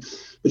or two.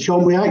 But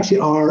Sean, we actually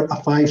are a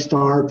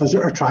 5-star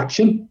visitor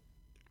attraction.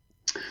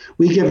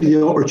 We give you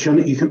the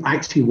opportunity, you can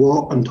actually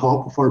walk on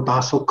top of our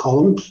basalt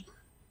columns.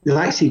 You'll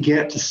actually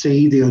get to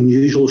see the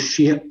unusual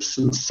shapes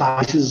and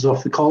sizes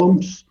of the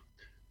columns.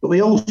 But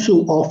we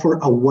also offer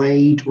a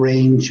wide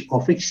range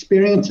of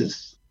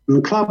experiences.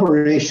 In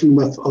collaboration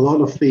with a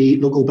lot of the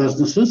local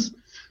businesses,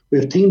 we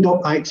have teamed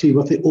up actually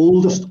with the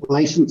oldest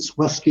licensed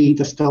whisky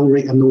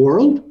distillery in the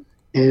world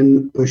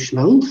in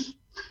Bushmills.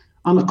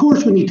 And of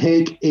course, when you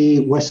take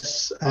a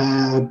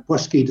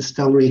whisky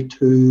distillery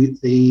to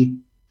the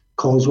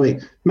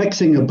Causeway,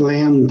 mixing a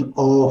blend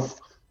of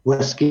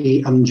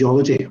whisky and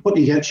geology, what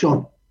do you get,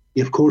 Sean?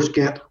 You, of course,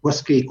 get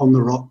whisky on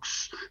the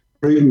rocks,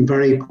 proving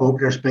very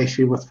popular,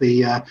 especially with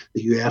the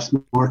US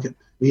market.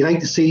 Would you like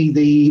to see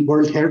the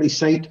World Heritage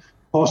Site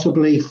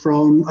possibly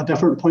from a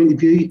different point of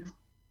view?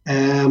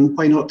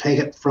 Why not take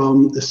it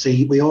from the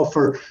sea? We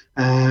offer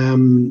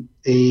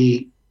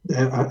a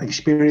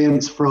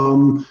experience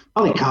from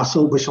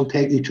Ballycastle, which will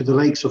take you to the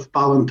likes of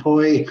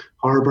Ballintoy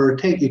Harbour,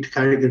 take you to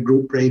Carricker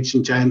Rope Bridge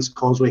and Giant's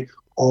Causeway,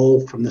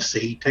 all from the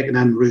sea, taking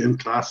in ruined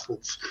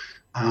castles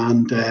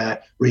and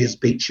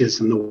raised beaches,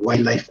 and the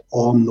wildlife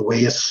on the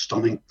way is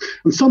stunning.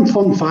 And some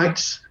fun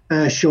facts,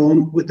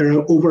 Sean, there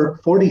are over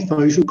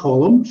 40,000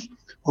 columns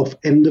of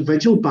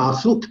individual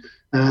basalt,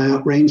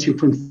 ranging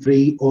from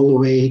 3 all the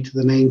way to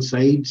the 9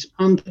 sides.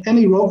 And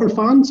any rocker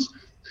fans,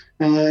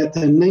 the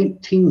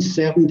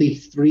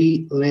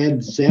 1973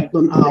 Led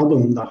Zeppelin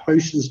album, The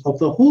Houses of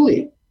the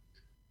Holy,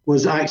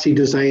 was actually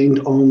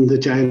designed on the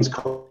Giant's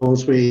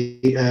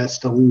Causeway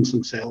stones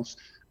themselves.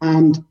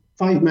 And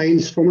 5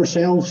 miles from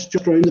ourselves,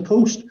 just around the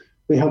coast,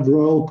 we have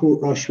Royal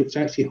Portrush, which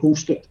actually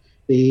hosted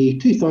the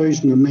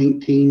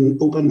 2019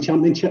 Open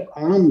Championship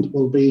and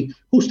will be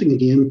hosting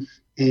again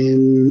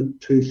in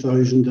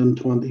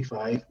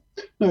 2025.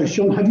 Now,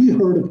 Sean, have you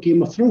heard of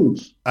Game of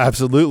Thrones?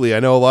 Absolutely. I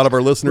know a lot of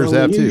our listeners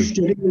have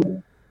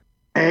too.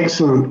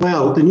 Excellent.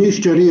 Well, the new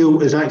studio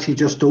is actually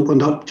just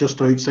opened up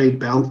just outside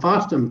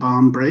Belfast in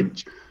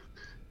Banbridge.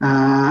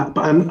 But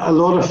a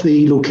lot of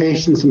the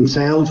locations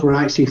themselves were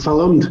actually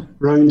filmed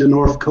around the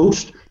north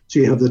coast. So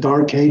you have the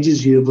Dark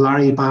Ages, you have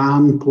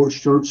Larryban,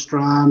 Portstewart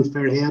Strand,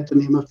 Fairhead, to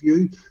name a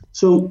few.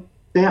 So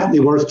definitely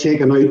worth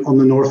checking out on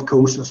the north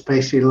coast,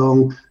 especially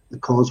along the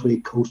Causeway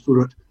Coastal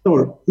Route.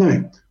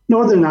 Now,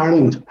 Northern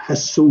Ireland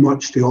has so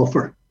much to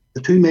offer.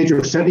 The 2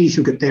 major cities,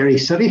 you've got Derry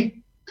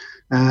City,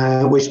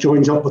 which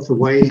joins up with the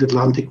Wild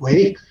Atlantic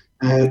Way.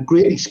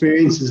 Great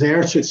experiences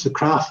there. So it's the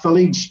Craft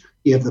Village.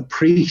 You have the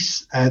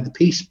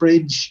Peace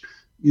Bridge.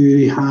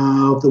 You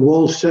have the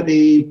Wall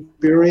City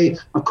Brewery.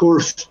 Of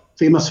course,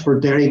 famous for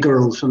Derry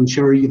Girls. I'm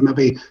sure you've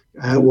maybe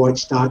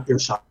watched that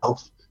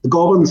yourself. The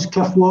Gobbins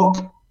Cliff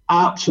Walk,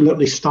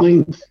 absolutely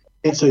stunning.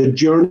 It's a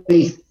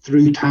journey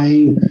through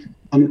time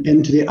and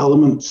into the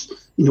elements.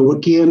 You know,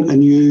 again, a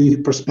new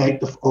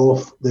perspective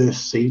of the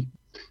sea.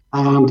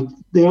 And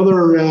the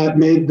other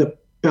made the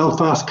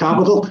Belfast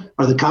capital,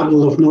 or the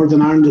capital of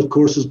Northern Ireland, of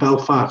course, is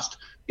Belfast.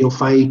 You'll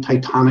find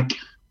Titanic,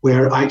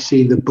 where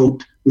actually the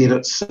boat made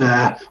its,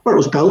 where it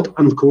was built,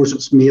 and of course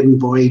its maiden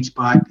voyage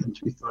back in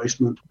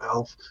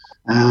 2012.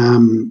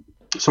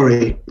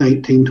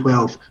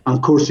 1912. And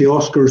of course the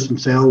Oscars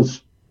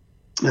themselves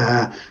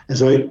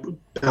is out.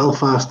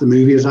 Belfast, the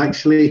movie, is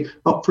actually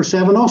up for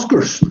 7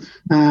 Oscars.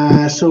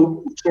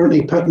 So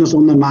certainly putting us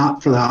on the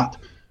map for that.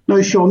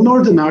 Now, Sean,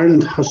 Northern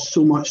Ireland has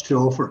so much to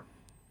offer,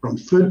 from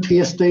food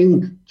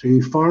tasting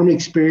to farm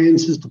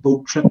experiences to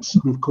boat trips,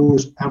 and of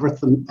course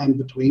everything in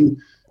between.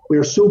 We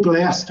are so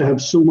blessed to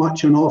have so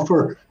much on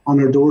offer on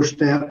our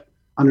doorstep.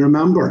 And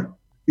remember,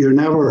 you're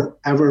never,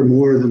 ever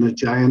more than a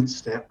giant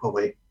step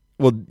away.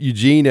 Well,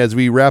 Eugene, as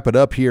we wrap it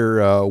up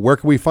here, where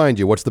can we find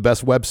you? What's the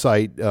best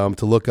website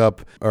to look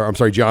up? Or I'm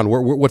sorry, John,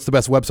 what's the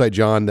best website,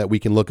 John, that we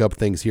can look up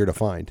things here to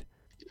find?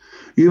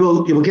 You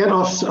will get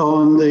us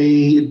on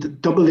the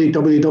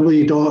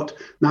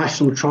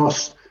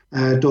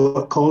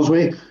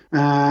www.nationaltrust.causeway,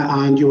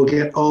 and you will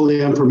get all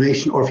the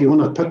information, or if you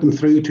want to put them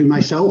through to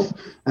myself,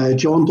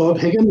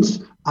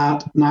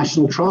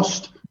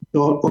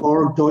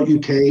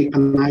 john.higgins@nationaltrust.org.uk,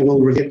 and I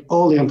will get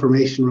all the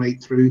information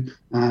right through,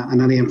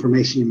 and any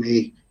information you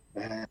may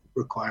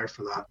require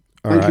for that.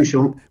 Thank you,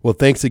 Sean. Well,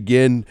 thanks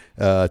again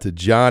to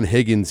John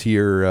Higgins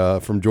here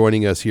from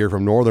joining us here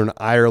from Northern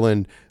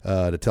Ireland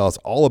to tell us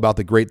all about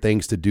the great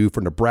things to do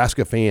for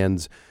Nebraska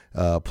fans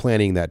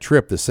planning that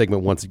trip. This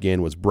segment, once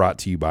again, was brought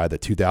to you by the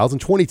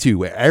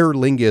 2022 Aer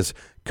Lingus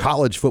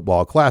College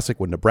Football Classic,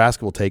 when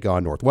Nebraska will take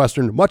on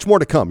Northwestern. Much more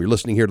to come. You're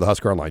listening here to the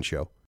Husker Online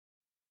Show.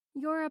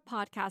 You're a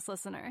podcast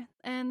listener,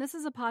 and this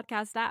is a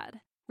podcast ad.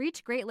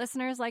 Reach great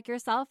listeners like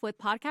yourself with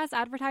podcast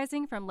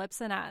advertising from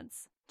Libsyn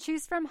Ads.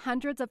 Choose from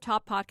hundreds of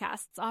top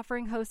podcasts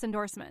offering host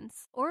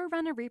endorsements, or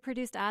run a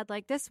reproduced ad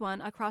like this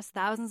one across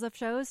thousands of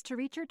shows to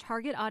reach your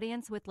target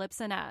audience with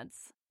Libsyn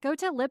Ads. Go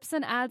to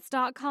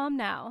libsynads.com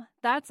now.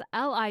 That's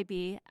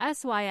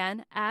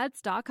LIBSYN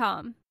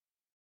ads.com.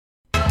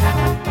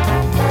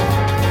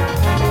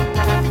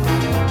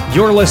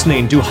 You're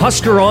listening to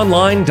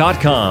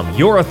HuskerOnline.com,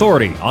 your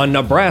authority on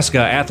Nebraska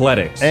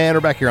athletics. And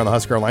we're back here on the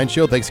Husker Online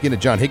Show. Thanks again to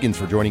John Higgins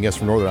for joining us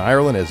from Northern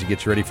Ireland as he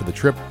gets you ready for the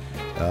trip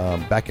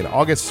back in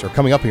August, or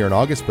coming up here in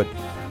August. But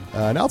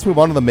now let's move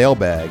on to the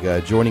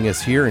mailbag. Joining us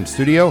here in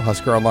studio,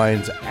 Husker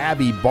Online's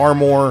Abby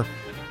Barmore,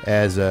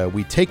 as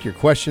we take your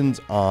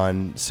questions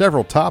on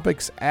several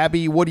topics.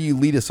 Abby, what do you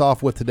lead us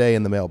off with today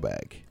in the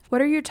mailbag? What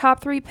are your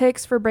top 3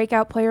 picks for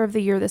Breakout Player of the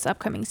Year this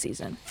upcoming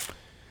season?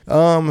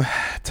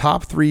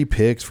 Top 3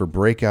 picks for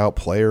Breakout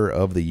Player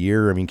of the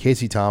Year. I mean,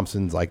 Casey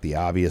Thompson's like the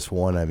obvious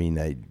one. I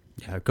mean,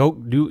 go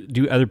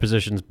do other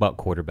positions but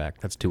quarterback.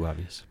 That's too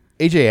obvious.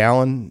 AJ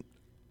Allen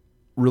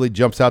really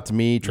jumps out to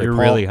me. You're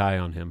really high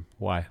on him.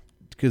 Why?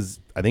 Because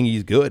I think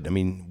he's good. I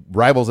mean,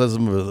 Rivals has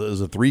him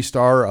as a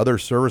 3-star. Other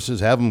services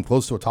have him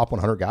close to a top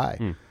 100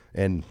 guy.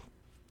 And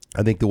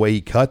I think the way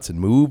he cuts and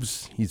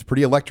moves, he's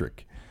pretty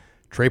electric.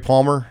 Trey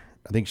Palmer,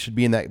 I think, should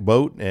be in that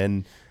boat.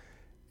 And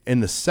in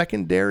the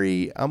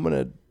secondary, I'm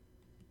gonna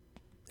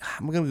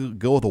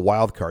go with a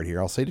wild card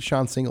here. I'll say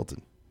Deshaun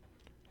Singleton.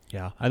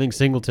 Yeah, I think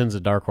Singleton's a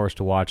dark horse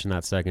to watch in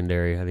that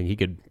secondary. I think he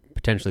could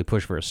potentially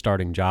push for a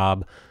starting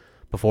job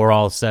before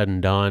all is said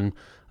and done.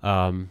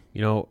 I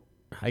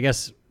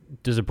guess,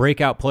 does a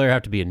breakout player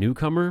have to be a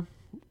newcomer?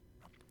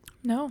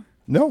 No.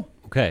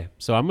 Okay,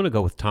 so I'm going to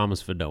go with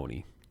Thomas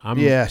Fidone.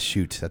 That's a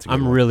good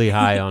I'm one. really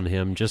high on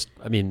him.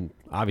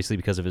 Obviously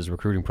because of his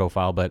recruiting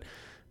profile, but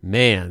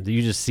man, do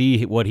you just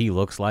see what he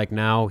looks like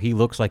now? He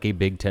looks like a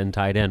Big Ten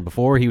tight end.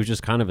 Before, he was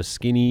just kind of a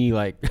skinny,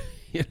 looked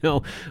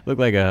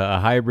like a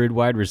hybrid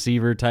wide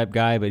receiver type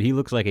guy, but he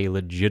looks like a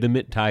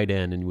legitimate tight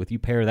end. And with you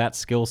pair that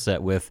skill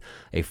set with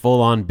a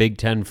full-on Big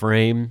Ten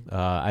frame,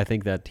 I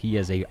think that he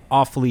has a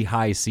awfully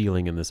high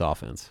ceiling in this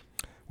offense.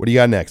 What do you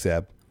got next,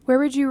 Ab? Where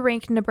would you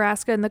rank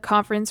Nebraska in the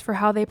conference for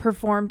how they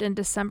performed in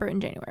December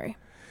and January?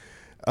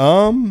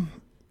 Are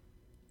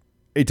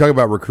you talking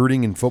about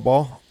recruiting in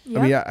football? Yep.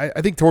 I mean,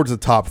 I think towards the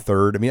top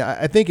third. I mean,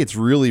 I think it's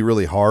really,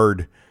 really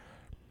hard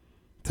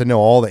to know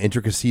all the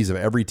intricacies of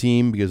every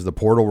team because the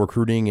portal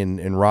recruiting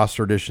and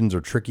roster additions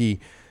are tricky.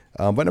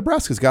 But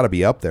Nebraska's got to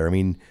be up there. I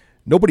mean,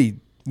 nobody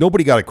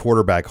got a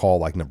quarterback haul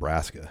like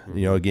Nebraska.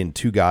 Again,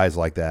 2 guys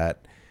like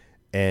that.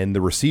 And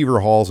the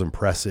receiver haul is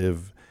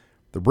impressive.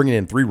 They're bringing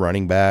in 3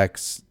 running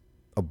backs,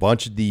 a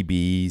bunch of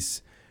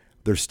DBs.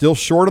 They're still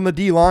short on the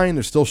D-line.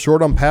 They're still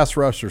short on pass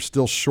rush. They're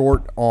still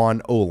short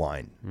on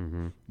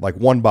O-line, like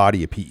 1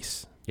 body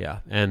apiece.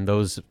 Yeah, and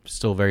those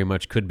still very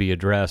much could be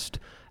addressed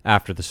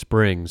after the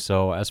spring.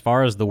 So as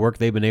far as the work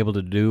they've been able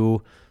to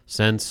do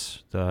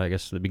since,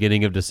 the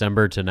beginning of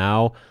December to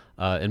now,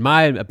 in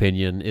my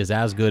opinion, is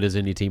as good as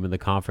any team in the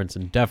conference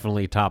and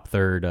definitely top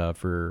third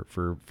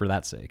for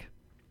that sake.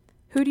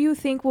 Who do you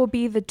think will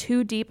be the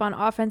 2 deep on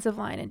offensive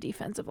line and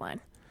defensive line?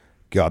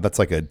 God, that's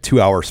like a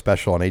 2-hour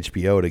special on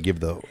HBO to give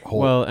the whole.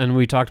 Well, and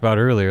we talked about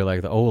earlier,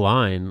 like the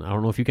O-line. I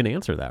don't know if you can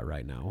answer that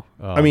right now.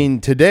 I mean,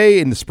 today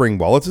in the spring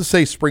ball, let's just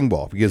say spring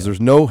ball, because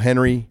there's no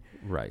Henry.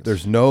 Right.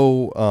 There's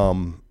no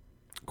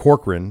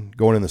Corcoran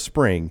going in the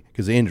spring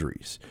because of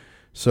injuries.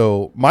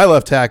 So my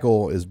left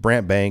tackle is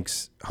Brant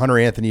Banks. Hunter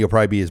Anthony will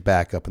probably be his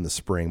backup in the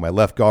spring. My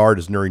left guard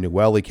is Nuri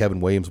Nweli. Kevin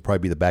Williams will probably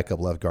be the backup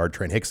left guard.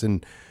 Trent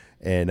Hickson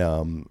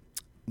and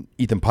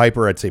Ethan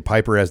Piper. I'd say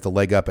Piper has the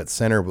leg up at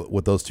center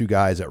with those 2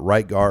 guys at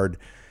right guard.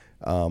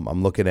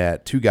 I'm looking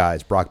at 2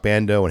 guys, Brock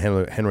Bando and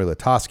Henry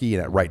Latoski,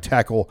 and at right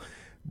tackle,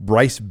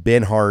 Bryce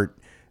Benhart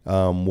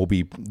will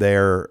be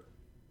there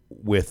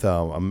with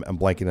I'm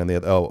blanking on the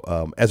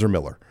other Ezra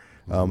Miller.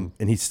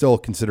 And he's still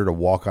considered a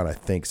walk-on, I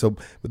think. So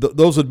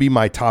those would be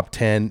my top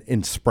 10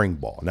 in spring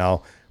ball.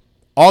 Now,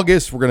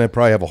 August, we're going to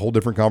probably have a whole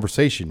different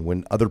conversation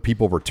when other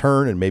people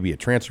return and maybe a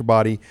transfer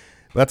body.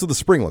 But that's what the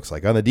spring looks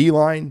like. On the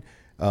D-line,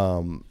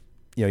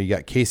 you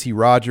got Casey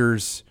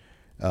Rogers,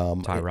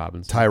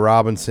 Ty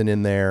Robinson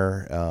in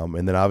there,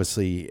 and then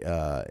obviously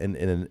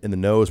in the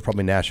nose,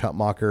 probably Nash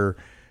Hutmacher.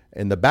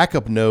 And the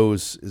backup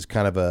nose is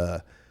kind of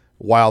a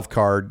wild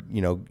card.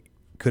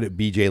 Could it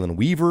be Jalen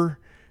Weaver?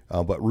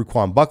 But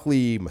Ruquan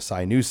Buckley,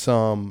 Masai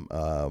Newsome,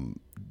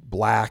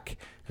 Black.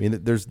 I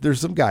mean,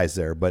 there's some guys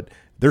there, but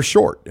they're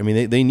short. I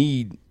mean, they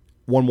need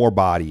one more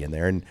body in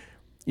there. And,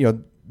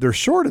 they're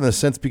short in the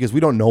sense because we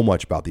don't know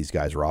much about these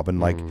guys,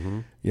 Robin. Like,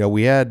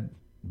 we had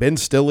Ben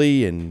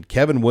Stilley and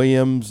Kevin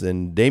Williams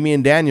and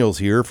Damian Daniels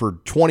here for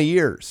 20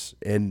 years.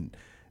 And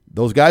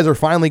those guys are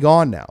finally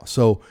gone now.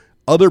 So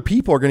other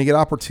people are going to get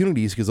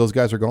opportunities because those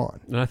guys are gone.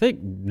 And I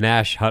think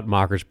Nash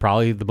Hutmacher is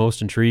probably the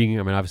most intriguing.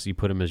 I mean, obviously you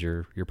put him as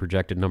your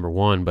projected number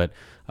one, but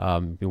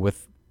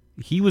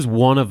he was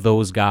one of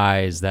those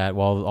guys that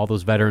while all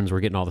those veterans were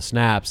getting all the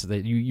snaps,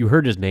 that you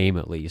heard his name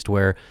at least,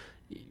 where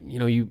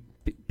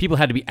people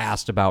had to be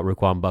asked about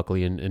Raquan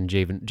Buckley and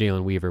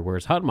Jalen Weaver,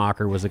 whereas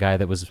Hutmacher was the guy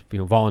that was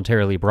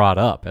voluntarily brought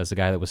up as the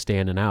guy that was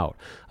standing out.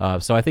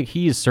 So I think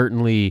he is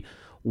certainly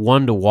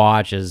one to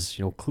watch as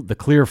the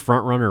clear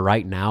front runner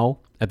right now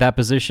at that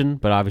position.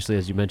 But obviously,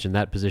 as you mentioned,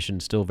 that position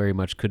still very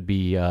much could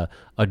be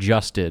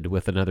adjusted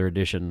with another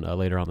addition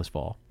later on this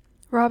fall.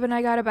 Robin,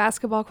 I got a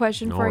basketball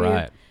question for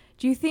you.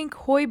 Do you think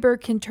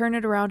Hoiberg can turn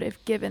it around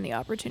if given the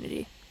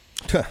opportunity?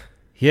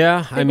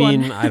 Yeah, I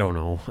mean, I don't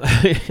know.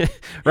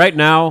 Right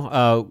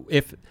now,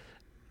 if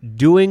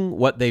doing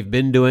what they've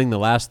been doing the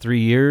last 3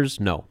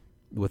 years, no.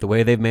 With the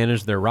way they've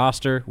managed their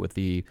roster, with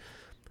the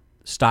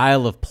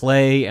style of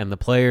play and the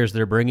players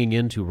they're bringing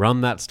in to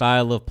run that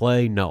style of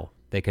play, no.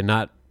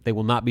 They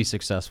will not be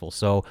successful.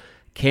 So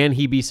can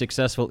he be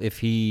successful if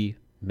he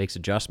makes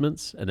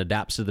adjustments and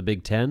adapts to the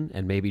Big Ten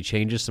and maybe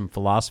changes some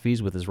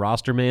philosophies with his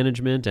roster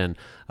management and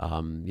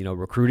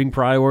recruiting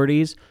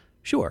priorities?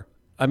 Sure.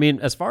 I mean,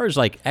 as far as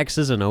like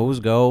X's and O's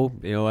go,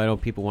 I know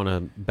people want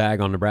to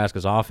bag on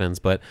Nebraska's offense,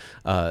 but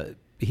Fred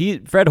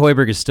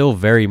Hoiberg is still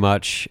very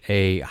much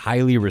a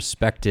highly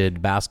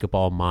respected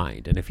basketball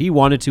mind. And if he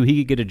wanted to, he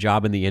could get a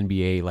job in the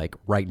NBA like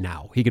right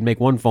now. He could make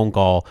one phone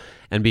call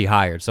and be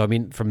hired. So, I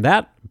mean, from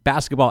that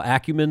basketball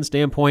acumen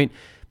standpoint,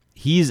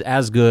 he's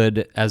as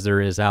good as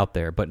there is out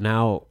there. But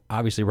now,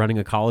 obviously, running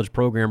a college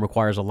program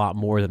requires a lot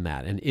more than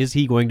that. And is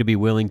he going to be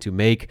willing to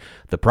make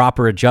the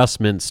proper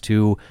adjustments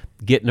to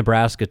get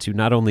Nebraska to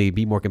not only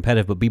be more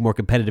competitive, but be more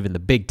competitive in the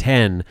Big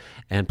Ten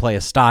and play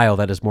a style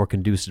that is more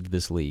conducive to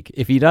this league?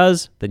 If he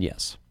does, then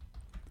yes.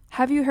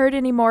 Have you heard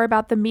any more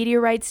about the media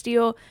rights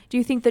deal? Do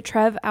you think that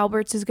Trev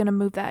Alberts is going to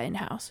move that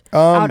in-house,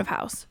 out of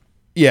house?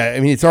 Yeah, I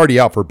mean, it's already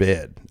out for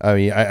bid. I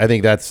mean, I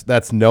think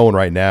that's known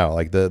right now.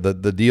 Like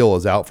the deal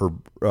is out for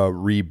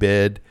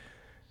rebid,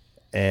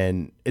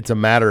 and it's a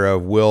matter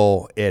of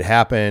will it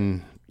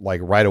happen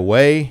like right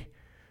away,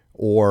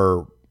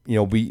 or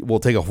we'll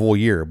take a full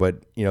year.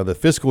 But the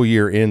fiscal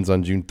year ends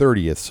on June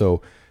 30th,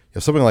 so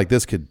something like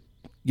this could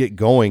get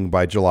going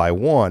by July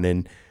 1.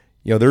 And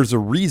there's a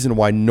reason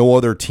why no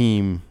other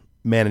team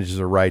manages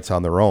the rights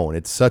on their own.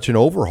 It's such an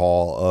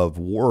overhaul of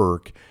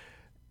work.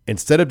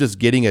 Instead of just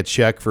getting a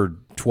check for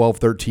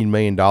 $12-13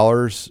 million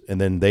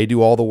and then they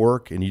do all the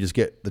work and you just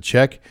get the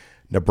check,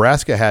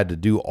 Nebraska had to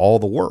do all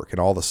the work and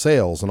all the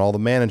sales and all the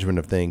management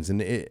of things.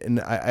 And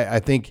I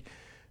think,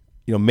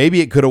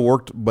 maybe it could have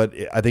worked, but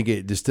I think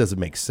it just doesn't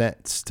make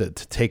sense to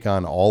take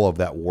on all of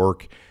that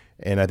work.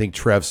 And I think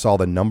Trev saw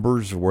the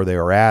numbers where they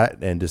were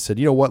at and just said,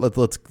 you know what,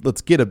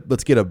 let's get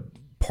a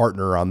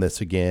partner on this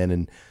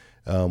again,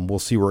 and we'll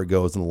see where it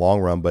goes in the long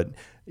run. But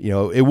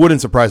it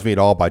wouldn't surprise me at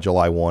all by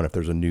July 1 if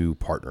there's a new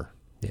partner.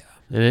 Yeah,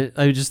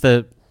 and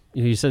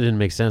you said it didn't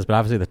make sense, but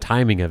obviously the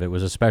timing of it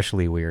was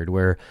especially weird,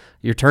 where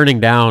you're turning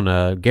down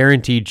a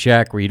guaranteed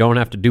check where you don't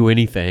have to do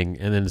anything,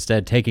 and then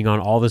instead taking on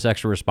all this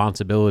extra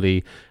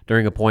responsibility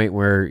during a point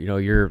where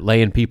you're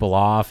laying people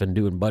off and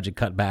doing budget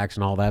cutbacks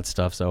and all that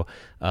stuff. So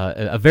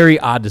a very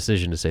odd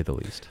decision, to say the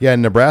least. Yeah,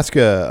 in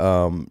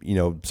Nebraska,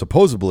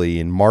 supposedly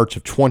in March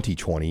of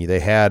 2020,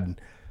 they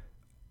had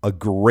a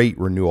great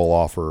renewal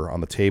offer on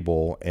the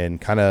table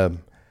and kind of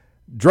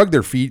drug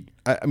their feet.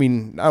 I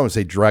mean, I don't want to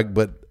say drug,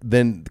 but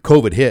then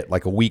COVID hit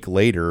like a week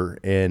later,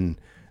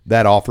 and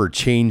that offer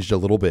changed a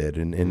little bit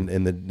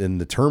in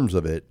the terms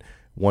of it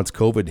once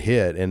COVID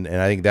hit. And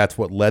I think that's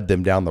what led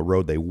them down the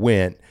road they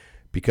went,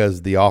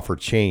 because the offer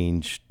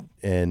changed.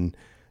 And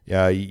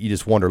you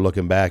just wonder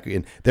looking back.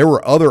 And there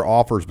were other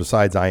offers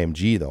besides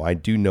IMG, though. I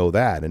do know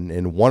that.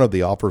 And one of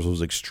the offers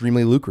was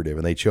extremely lucrative,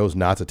 and they chose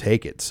not to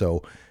take it.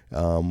 So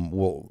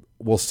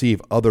we'll see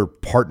if other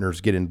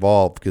partners get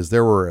involved, because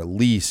there were at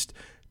least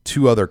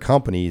two other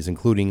companies,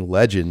 including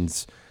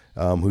Legends,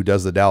 who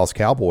does the Dallas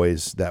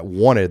Cowboys, that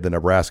wanted the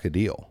Nebraska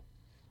deal.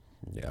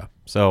 Yeah.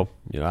 So,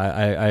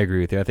 I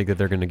agree with you. I think that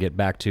they're going to get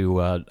back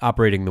to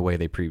operating the way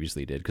they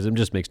previously did, because it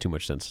just makes too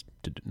much sense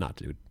to not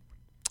do.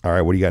 All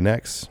right, what do you got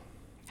next?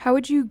 How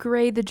would you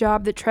grade the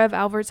job that Trev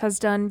Alberts has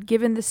done,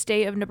 given the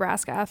state of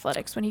Nebraska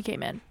athletics when he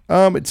came in?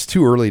 It's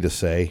too early to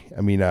say.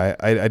 I mean,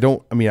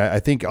 I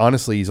think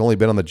honestly he's only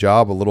been on the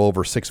job a little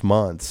over 6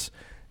 months,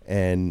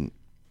 and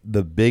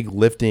the big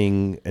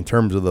lifting in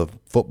terms of the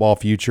football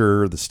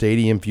future, the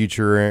stadium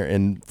future,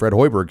 and Fred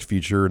Hoiberg's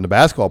future in the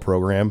basketball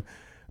program,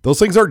 those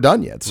things aren't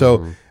done yet.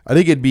 So I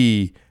think it'd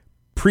be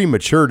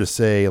premature to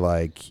say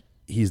like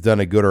he's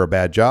done a good or a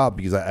bad job,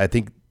 because I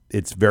think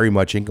it's very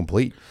much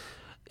incomplete.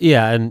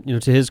 Yeah,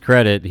 and to his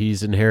credit,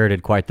 he's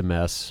inherited quite the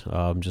mess,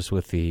 just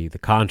with the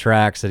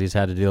contracts that he's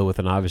had to deal with,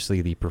 and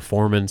obviously the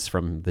performance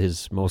from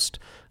his most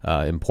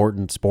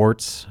important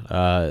sports.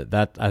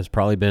 That has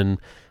probably been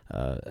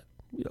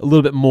a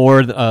little bit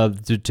more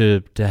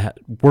to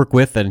work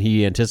with than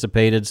he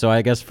anticipated. So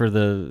I guess for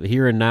the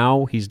here and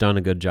now, he's done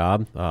a good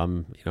job.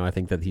 I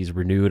think that he's helped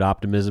renew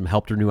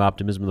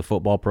optimism in the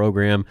football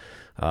program.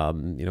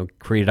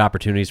 Created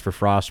opportunities for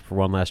Frost for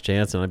one last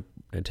chance, and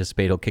I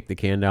anticipate he'll kick the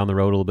can down the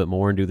road a little bit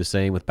more and do the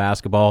same with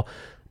basketball.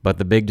 But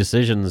the big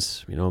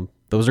decisions,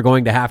 those are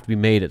going to have to be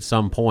made at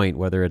some point,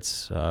 whether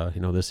it's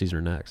this season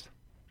or next.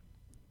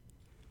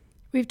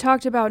 We've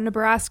talked about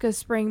Nebraska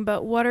spring,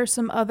 but what are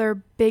some other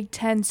Big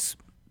Ten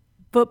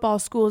football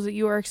schools that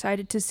you are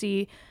excited to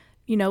see,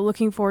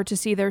 looking forward to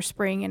see their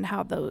spring and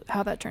how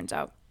that turns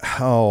out?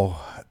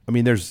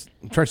 I'm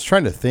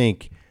trying to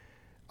think.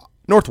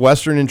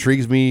 Northwestern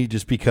intrigues me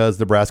just because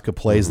Nebraska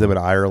plays them in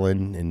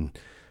Ireland, and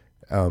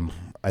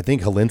I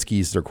think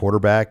Helinski's their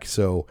quarterback.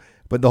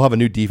 But they'll have a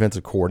new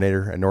defensive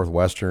coordinator at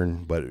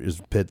Northwestern, but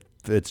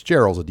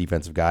Fitzgerald's a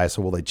defensive guy,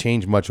 so will they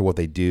change much of what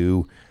they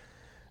do?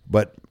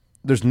 But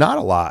there's not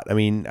a lot.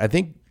 I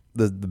think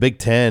the Big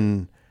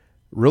Ten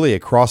really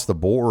across the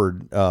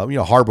board,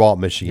 Harbaugh at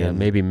Michigan. Yeah,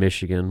 maybe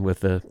Michigan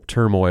with the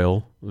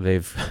turmoil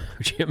they've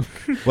Jim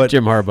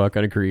Harbaugh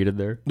kind of created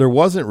there. There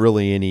wasn't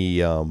really any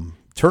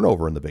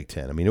turnover in the Big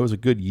Ten. It was a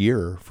good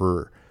year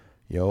for,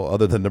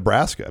 other than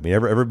Nebraska.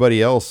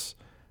 Everybody else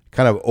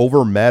kind of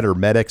over-met or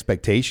met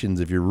expectations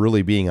if you're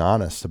really being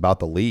honest about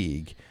the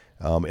league.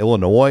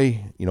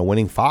 Illinois,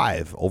 winning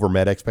 5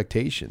 over-met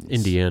expectations.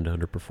 Indiana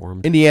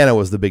underperformed. Indiana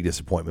was the big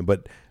disappointment,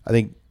 but I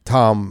think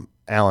Tom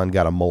Allen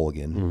got a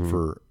mulligan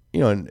for,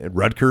 and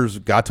Rutgers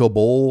got to a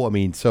bowl.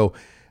 So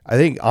I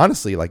think,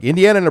 honestly, like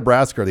Indiana and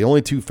Nebraska are the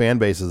only 2 fan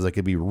bases that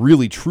could be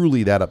really,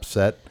 truly that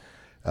upset.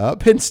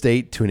 Penn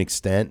State, to an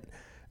extent.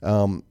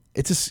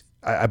 It's just,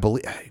 I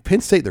believe,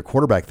 Penn State, their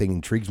quarterback thing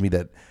intrigues me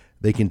that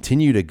they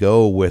continue to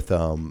go with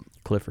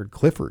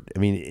Clifford.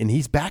 And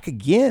he's back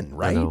again,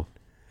 right? I know.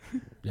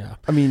 Yeah.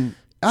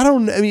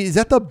 Is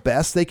that the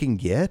best they can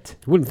get?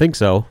 I wouldn't think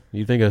so.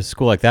 You'd think a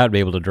school like that would be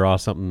able to draw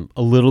something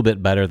a little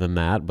bit better than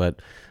that.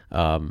 But,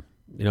 I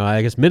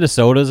guess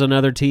Minnesota's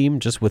another team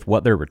just with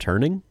what they're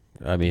returning.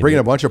 Bringing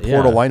a bunch of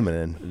portal linemen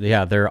in.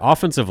 Yeah, their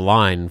offensive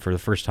line for the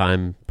first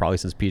time probably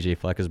since PJ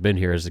Fleck has been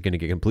here is going to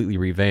get completely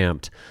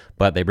revamped.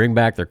 But they bring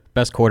back their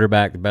best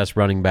quarterback, the best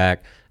running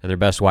back, and their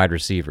best wide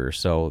receiver.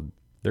 So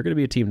they're going to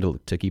be a team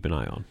to keep an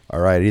eye on. All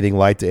right. Anything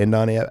light to end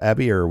on,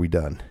 Abby, or are we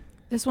done?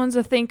 This one's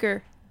a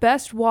thinker.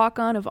 Best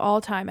walk-on of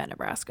all time at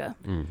Nebraska.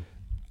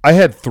 I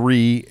had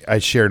 3 I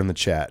shared in the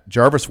chat.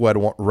 Jarvis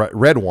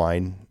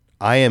Redwine,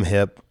 I Am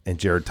Hip, and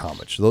Jared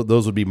Tomich.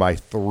 Those would be my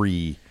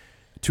 3.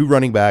 2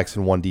 running backs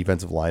and 1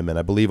 defensive lineman.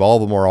 I believe all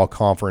of them are all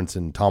conference,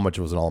 and Tomich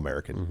was an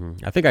All-American.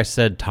 I think I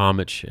said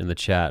Tomich in the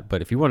chat,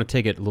 but if you want to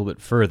take it a little bit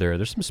further,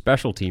 there's some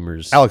special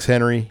teamers. Alex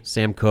Henry.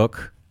 Sam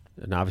Cook,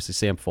 and obviously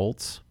Sam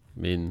Foltz.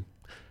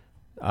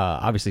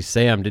 Obviously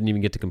Sam didn't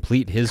even get to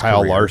complete his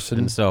Kyle career, Larson.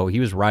 and so he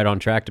was right on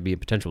track to be a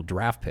potential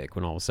draft pick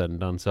when all was said and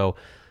done. So,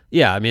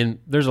 yeah,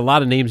 there's a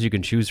lot of names you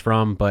can choose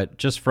from, but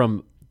just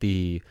from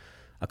the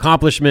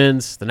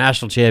accomplishments, the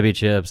national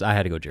championships, I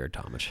had to go Jared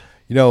Tomich.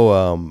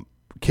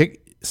 Kick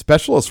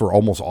specialists were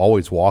almost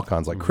always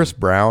walk-ons. Like Chris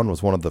Brown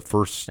was one of the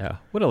first. Yeah,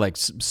 what a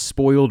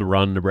spoiled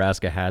run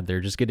Nebraska had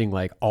there, just getting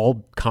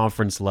all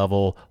conference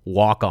level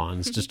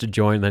walk-ons just to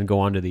join, and then go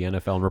on to the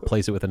NFL and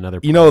replace it with another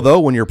player.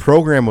 Though, when your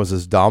program was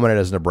as dominant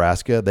as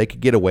Nebraska, they could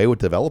get away with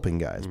developing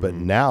guys, but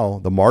now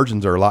the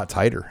margins are a lot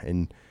tighter.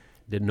 And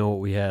didn't know what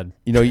we had.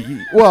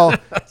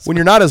 When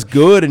you're not as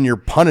good and you're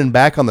punting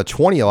back on the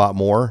 20 a lot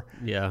more.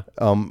 Yeah.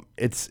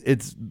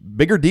 It's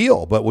bigger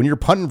deal. But when you're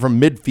punting from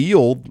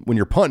midfield,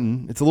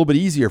 it's a little bit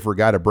easier for a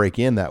guy to break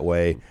in that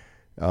way.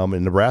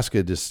 And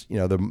Nebraska just,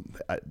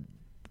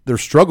 their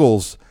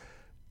struggles,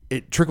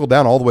 it trickled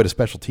down all the way to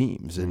special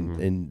teams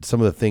and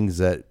some of the things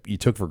that you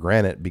took for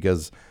granted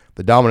because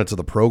the dominance of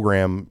the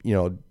program,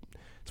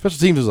 special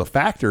teams was a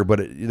factor, but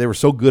they were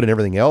so good in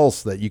everything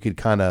else that you could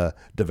kind of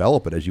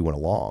develop it as you went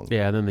along.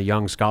 Yeah, and then the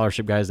young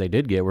scholarship guys they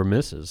did get were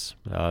misses.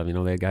 They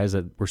had guys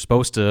that were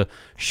supposed to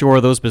shore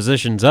those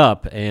positions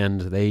up, and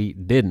they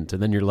didn't.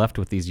 And then you're left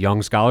with these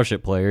young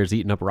scholarship players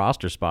eating up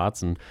roster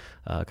spots, and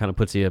kind of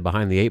puts you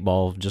behind the 8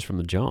 ball just from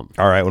the jump.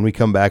 All right, when we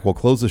come back, we'll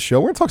close the show.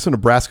 We're going to talk some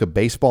Nebraska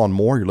baseball and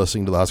more. You're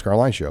listening to the Husker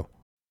Online Show.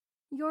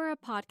 You're a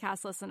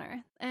podcast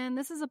listener, and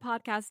this is a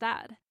podcast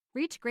ad.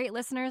 Reach great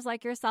listeners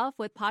like yourself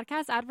with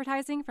podcast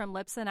advertising from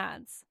Libsyn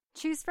Ads.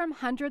 Choose from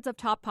hundreds of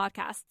top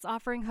podcasts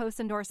offering host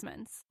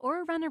endorsements,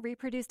 or run a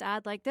reproduced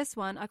ad like this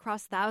one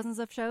across thousands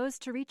of shows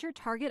to reach your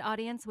target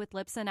audience with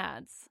Libsyn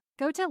Ads.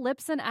 Go to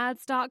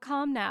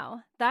libsynads.com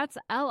now. That's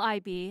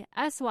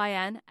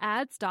LIBSYN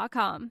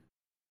ads.com.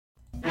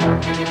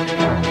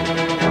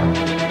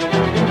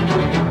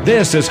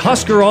 This is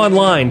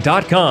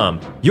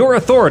HuskerOnline.com, your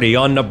authority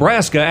on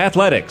Nebraska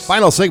athletics.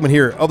 Final segment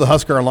here of the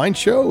Husker Online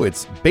Show.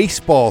 It's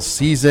baseball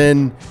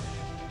season,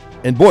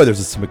 and boy,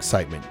 there's some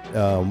excitement.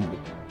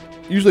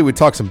 Usually we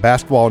talk some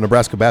basketball.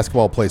 Nebraska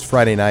basketball plays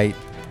Friday night.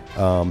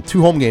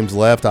 2 home games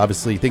left.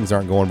 Obviously, things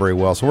aren't going very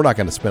well, so we're not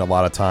going to spend a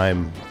lot of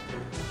time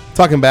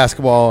talking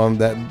basketball.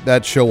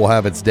 That show will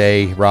have its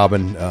day,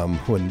 Robin,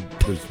 when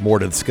there's more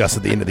to discuss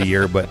at the end of the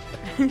year. But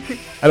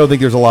I don't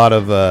think there's a lot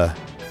of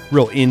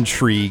real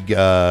intrigue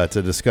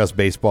to discuss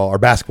baseball or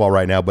basketball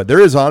right now, but there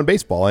is on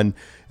baseball. And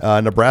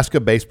Nebraska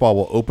baseball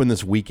will open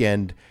this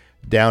weekend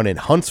down in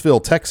Huntsville,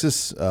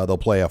 Texas. They'll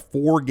play a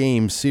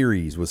 4-game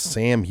series with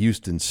Sam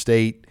Houston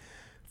State.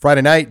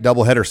 Friday night,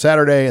 doubleheader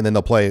Saturday, and then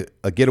they'll play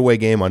a getaway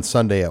game on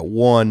Sunday at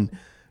 1.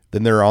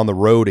 Then they're on the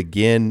road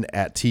again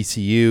at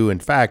TCU. In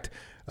fact,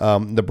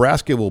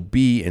 Nebraska will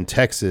be in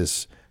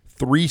Texas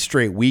 3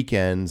 straight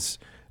weekends.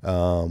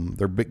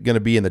 They're going to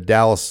be in the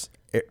Dallas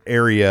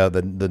area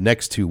the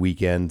next 2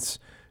 weekends,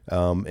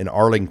 in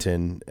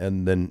Arlington,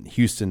 and then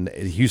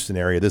Houston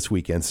area this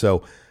weekend.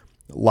 So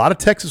a lot of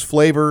Texas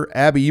flavor.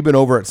 Abby, you've been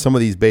over at some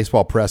of these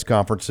baseball press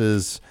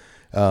conferences.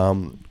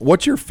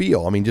 What's your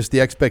feel? I mean, just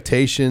the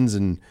expectations,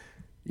 and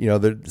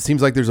there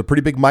seems like there's a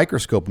pretty big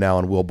microscope now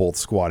on Will Bolt's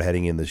squad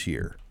heading in this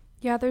year.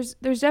 Yeah, there's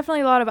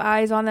definitely a lot of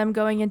eyes on them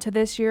going into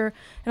this year,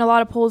 and a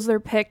lot of polls they're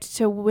picked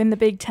to win the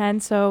Big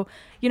Ten. So,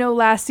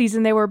 last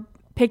season they were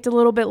picked a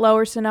little bit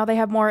lower, so now they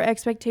have more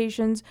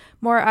expectations,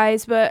 more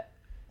eyes. But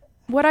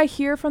what I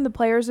hear from the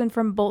players and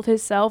from Bolt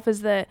himself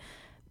is that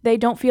they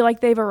don't feel like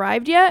they've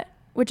arrived yet,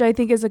 which I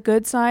think is a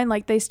good sign.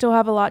 Like, they still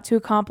have a lot to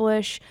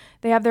accomplish.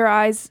 They have their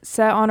eyes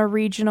set on a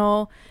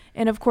regional.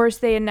 And, of course,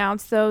 they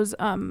announced those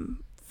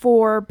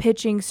 4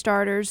 pitching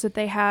starters that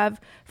they have.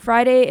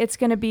 Friday, it's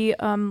going to be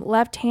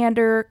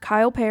left-hander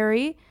Kyle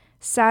Perry.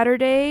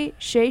 Saturday,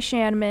 Shea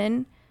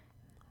Shanman.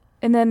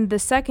 And then the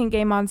second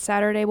game on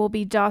Saturday will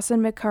be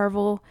Dawson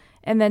McCarville.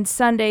 And then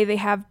Sunday, they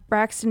have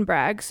Braxton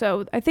Bragg.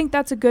 So I think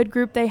that's a good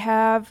group they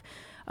have.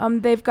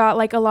 They've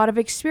got, a lot of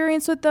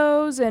experience with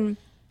those. And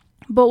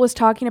Bolt was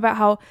talking about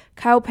how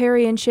Kyle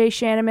Perry and Shea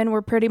Shanman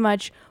were pretty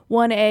much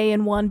 1A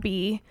and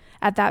 1B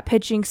at that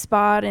pitching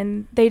spot,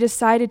 and they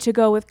decided to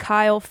go with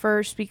Kyle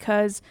first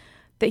because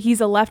that he's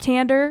a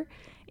left-hander,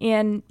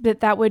 and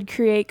that would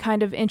create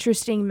kind of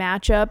interesting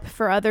matchup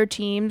for other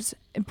teams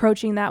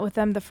approaching that with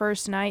them the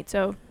first night.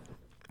 So,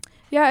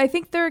 yeah, I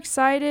think they're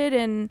excited,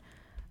 and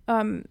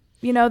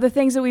the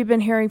things that we've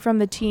been hearing from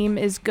the team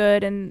is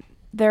good, and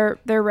they're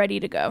ready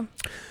to go.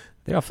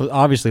 They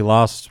obviously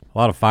lost a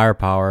lot of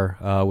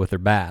firepower with their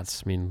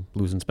bats. I mean,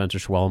 losing Spencer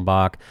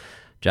Schwellenbach,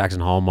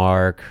 Jackson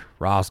Hallmark,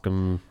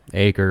 Roscom,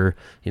 Aker,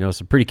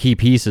 some pretty key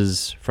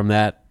pieces from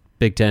that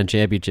Big Ten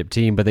championship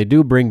team. But they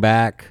do bring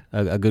back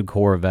a good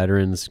core of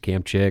veterans: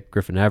 Cam Chick,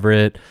 Griffin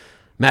Everett,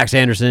 Max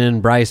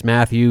Anderson, Bryce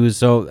Matthews.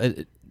 So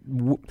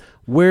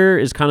where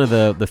is kind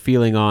of the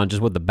feeling on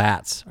just what the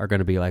bats are going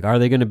to be like? Are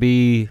they going to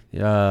be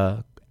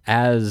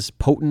as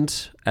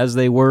potent as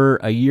they were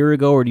a year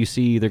ago, or do you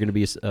see they're going to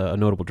be a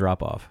notable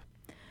drop-off?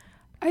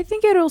 I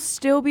think it'll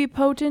still be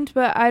potent,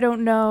 but I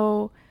don't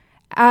know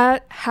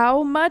at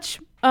how much.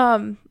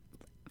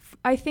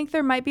 I think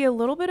there might be a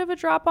little bit of a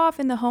drop-off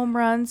in the home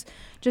runs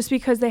just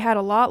because they had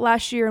a lot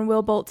last year, and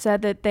Will Bolt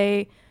said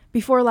that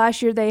before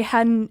last year they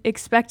hadn't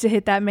expected to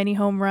hit that many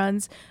home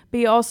runs. But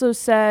he also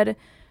said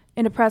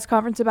in a press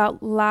conference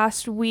about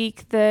last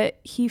week that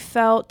he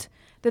felt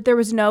that there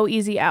was no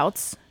easy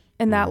outs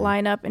in that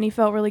lineup, and he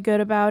felt really good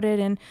about it.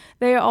 And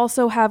they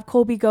also have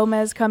Colby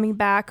Gomez coming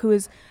back, who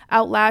is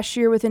out last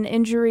year with an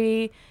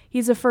injury.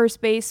 He's a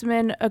first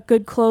baseman, a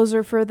good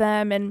closer for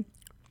them, and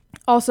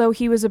also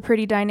he was a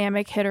pretty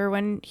dynamic hitter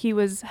when he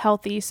was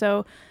healthy.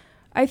 So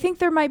I think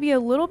there might be a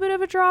little bit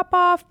of a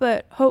drop-off,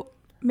 but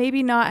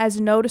maybe not as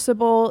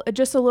noticeable,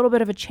 just a little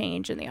bit of a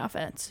change in the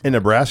offense. In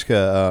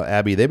Nebraska,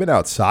 Abby, they've been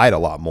outside a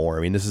lot more.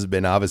 I mean, this has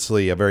been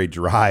obviously a very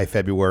dry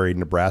February in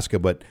Nebraska,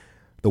 but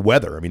the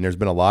weather, I mean, there's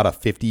been a lot of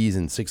 50s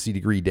and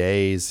 60-degree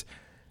days.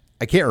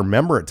 I can't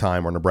remember a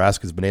time where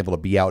Nebraska's been able to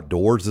be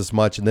outdoors this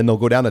much, and then they'll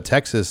go down to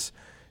Texas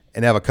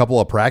and have a couple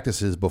of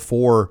practices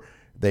before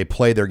they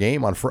play their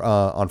game on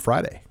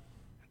Friday.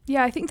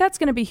 Yeah, I think that's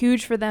going to be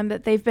huge for them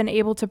that they've been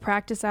able to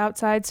practice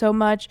outside so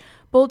much.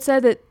 Bolt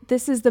said that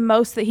this is the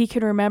most that he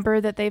can remember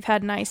that they've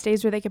had nice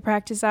days where they could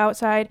practice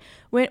outside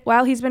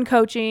while he's been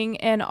coaching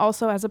and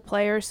also as a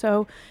player.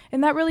 So,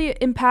 and that really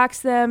impacts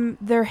them.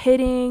 They're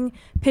hitting,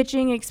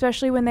 pitching,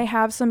 especially when they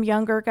have some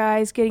younger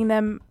guys, getting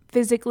them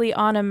physically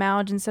on a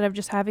mound instead of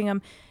just having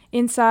them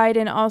inside.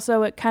 And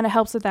also it kind of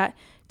helps with that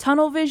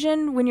tunnel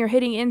vision. When you're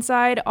hitting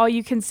inside, all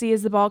you can see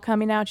is the ball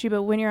coming at you,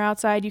 but when you're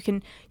outside, you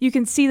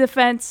can see the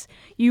fence.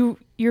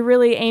 You're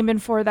really aiming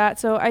for that.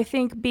 So I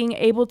think being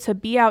able to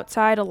be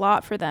outside a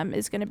lot for them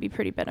is going to be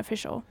pretty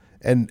beneficial.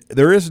 And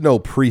there is no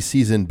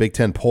preseason Big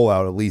Ten poll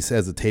out, at least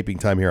as a taping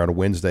time here on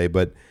Wednesday,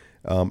 but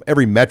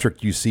every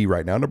metric you see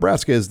right now,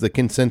 Nebraska is the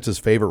consensus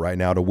favorite right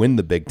now to win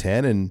the Big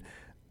Ten, and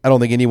I don't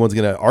think anyone's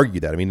going to argue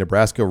that. I mean,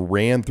 Nebraska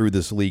ran through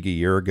this league a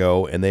year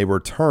ago, and they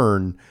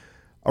return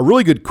a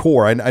really good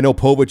core. I know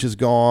Povich is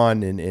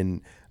gone,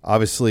 and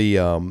obviously,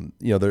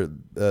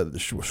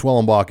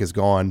 Schwellenbach is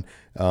gone,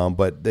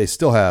 but they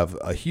still have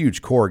a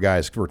huge core of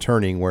guys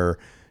returning where,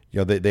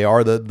 they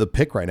are the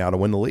pick right now to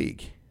win the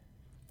league.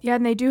 Yeah,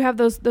 and they do have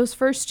those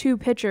first 2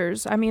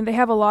 pitchers. I mean, they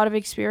have a lot of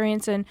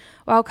experience, and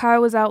while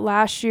Kyle was out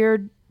last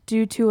year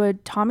due to a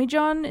Tommy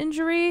John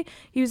injury,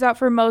 he was out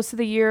for most of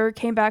the year,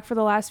 came back for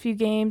the last few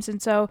games,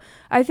 and so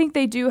I think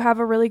they do have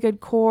a really good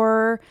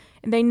core.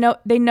 and they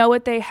know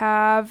what they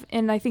have,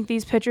 and I think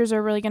these pitchers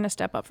are really going to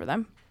step up for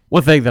them.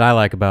 One thing that I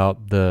like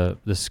about the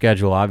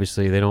schedule,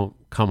 obviously they don't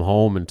come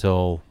home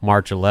until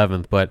March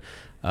 11th, but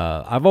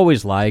I've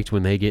always liked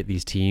when they get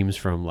these teams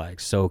from like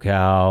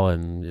SoCal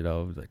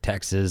and like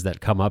Texas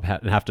that come up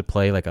and have to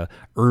play like a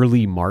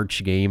early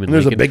March game, and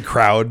there's a big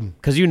crowd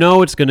because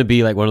it's going to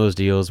be like one of those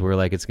deals where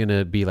like it's going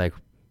to be like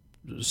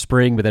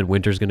spring, but then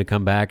winter's going to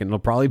come back and it'll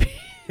probably be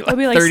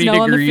like 30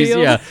 snow degrees.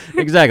 On the field.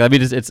 Yeah, exactly. I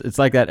mean, it's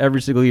like that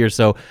every single year.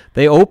 So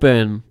they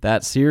open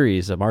that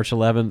series March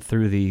 11th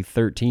through the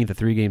 13th, a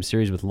 3-game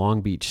series with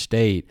Long Beach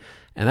State.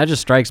 And that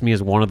just strikes me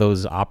as one of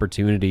those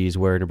opportunities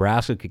where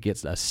Nebraska could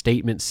get a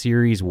statement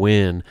series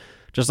win.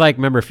 Just like,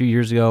 remember a few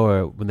years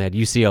ago when they had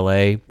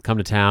UCLA come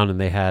to town and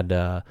they had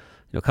a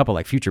couple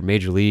like future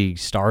major league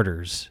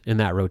starters in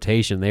that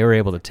rotation. They were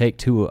able to take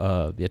 2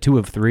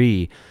 of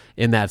 3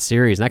 in that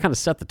series, and that kind of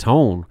set the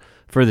tone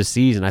for the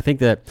season. I think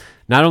that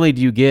not only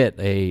do you get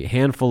a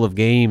handful of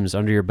games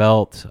under your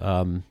belt,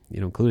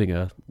 including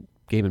a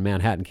game in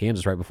Manhattan,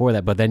 Kansas right before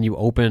that, but then you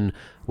open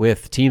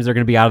with teams that are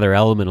going to be out of their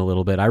element a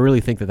little bit. I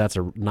really think that that's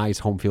a nice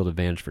home field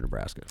advantage for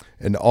Nebraska.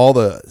 And all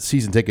the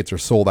season tickets are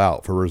sold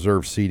out for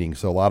reserve seating,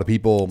 so a lot of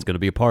people... It's going to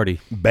be a party.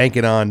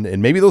 Banking on,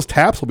 and maybe those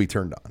taps will be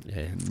turned on.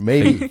 Yeah,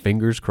 maybe.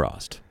 Fingers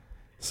crossed.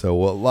 So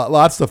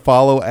lots to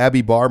follow.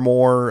 Abby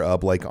Barmore,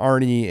 Blake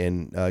Arney,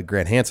 and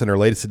Grant Hansen, our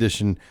latest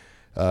addition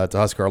to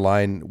Husker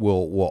Online,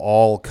 will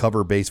all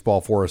cover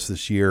baseball for us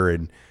this year,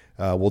 and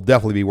we'll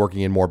definitely be working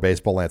in more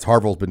baseball. Lance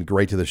Harville's been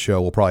great to the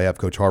show. We'll probably have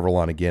Coach Harville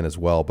on again as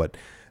well. But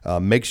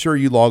make sure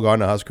you log on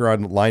to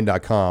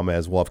HuskerOnline.com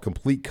as we'll have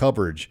complete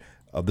coverage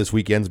of this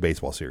weekend's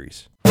baseball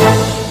series.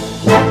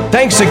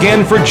 Thanks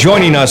again for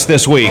joining us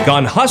this week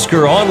on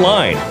Husker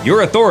Online,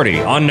 your authority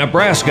on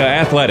Nebraska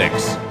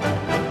athletics.